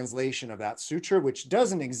good translation of that sutra, which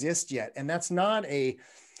doesn't exist yet. And that's not a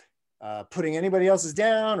putting anybody else's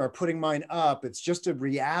down or putting mine up. It's just a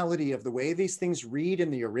reality of the way these things read in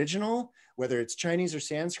the original, whether it's Chinese or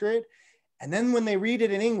Sanskrit. And then when they read it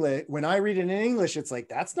in English, when I read it in English, it's like,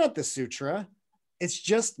 that's not the sutra. It's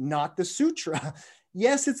just not the sutra.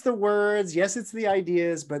 Yes, it's the words. Yes, it's the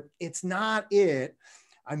ideas, but it's not it.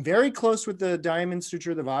 I'm very close with the Diamond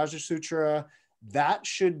Sutra, the Vajra Sutra. That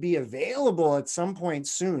should be available at some point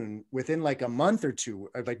soon, within like a month or two,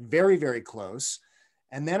 like very, very close.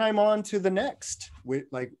 And then I'm on to the next with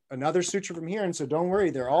like another sutra from here. And so don't worry,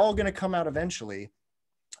 they're all going to come out eventually.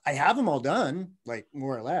 I have them all done, like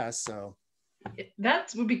more or less. So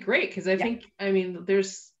that would be great. Because I think, I mean,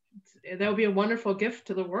 that would be a wonderful gift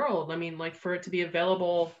to the world. I mean, like for it to be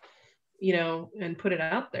available, and put it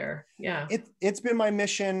out there. Yeah. It's been my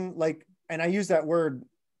mission, like, and I use that word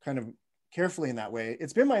kind of carefully in that way.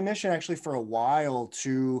 It's been my mission actually for a while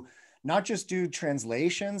to not just do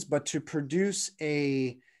translations, but to produce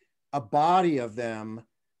a body of them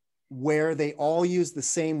where they all use the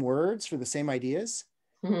same words for the same ideas.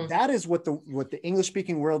 Mm-hmm. That is what the English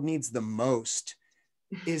speaking world needs the most,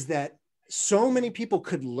 is that so many people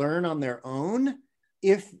could learn on their own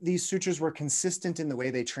if these sutras were consistent in the way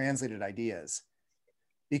they translated ideas.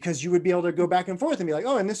 Because you would be able to go back and forth and be like,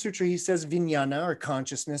 oh, in this sutra, he says vijnana or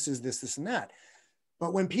consciousness is this, and that.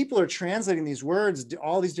 But when people are translating these words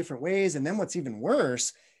all these different ways, and then what's even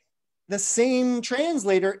worse, the same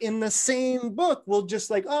translator in the same book will just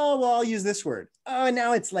like, oh, well, I'll use this word. Oh,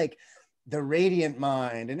 now it's like the radiant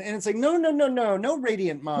mind. And it's like, no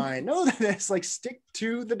radiant mind. No, this, like, stick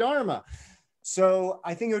to the Dharma. So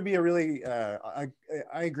I think it would be a really, I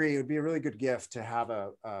agree, it would be a really good gift to have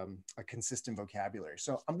a consistent vocabulary.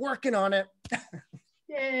 So I'm working on it.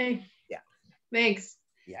 Yay. Yeah. Thanks.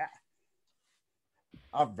 Yeah.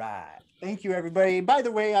 All right. Thank you, everybody. By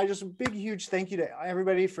the way, I just a big, huge thank you to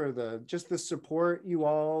everybody for the support you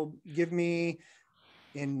all give me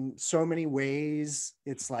in so many ways.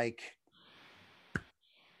 It's like,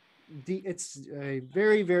 it's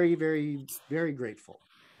very, very, very, very grateful.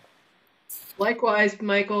 Likewise,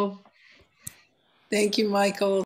 Michael. Thank you, Michael.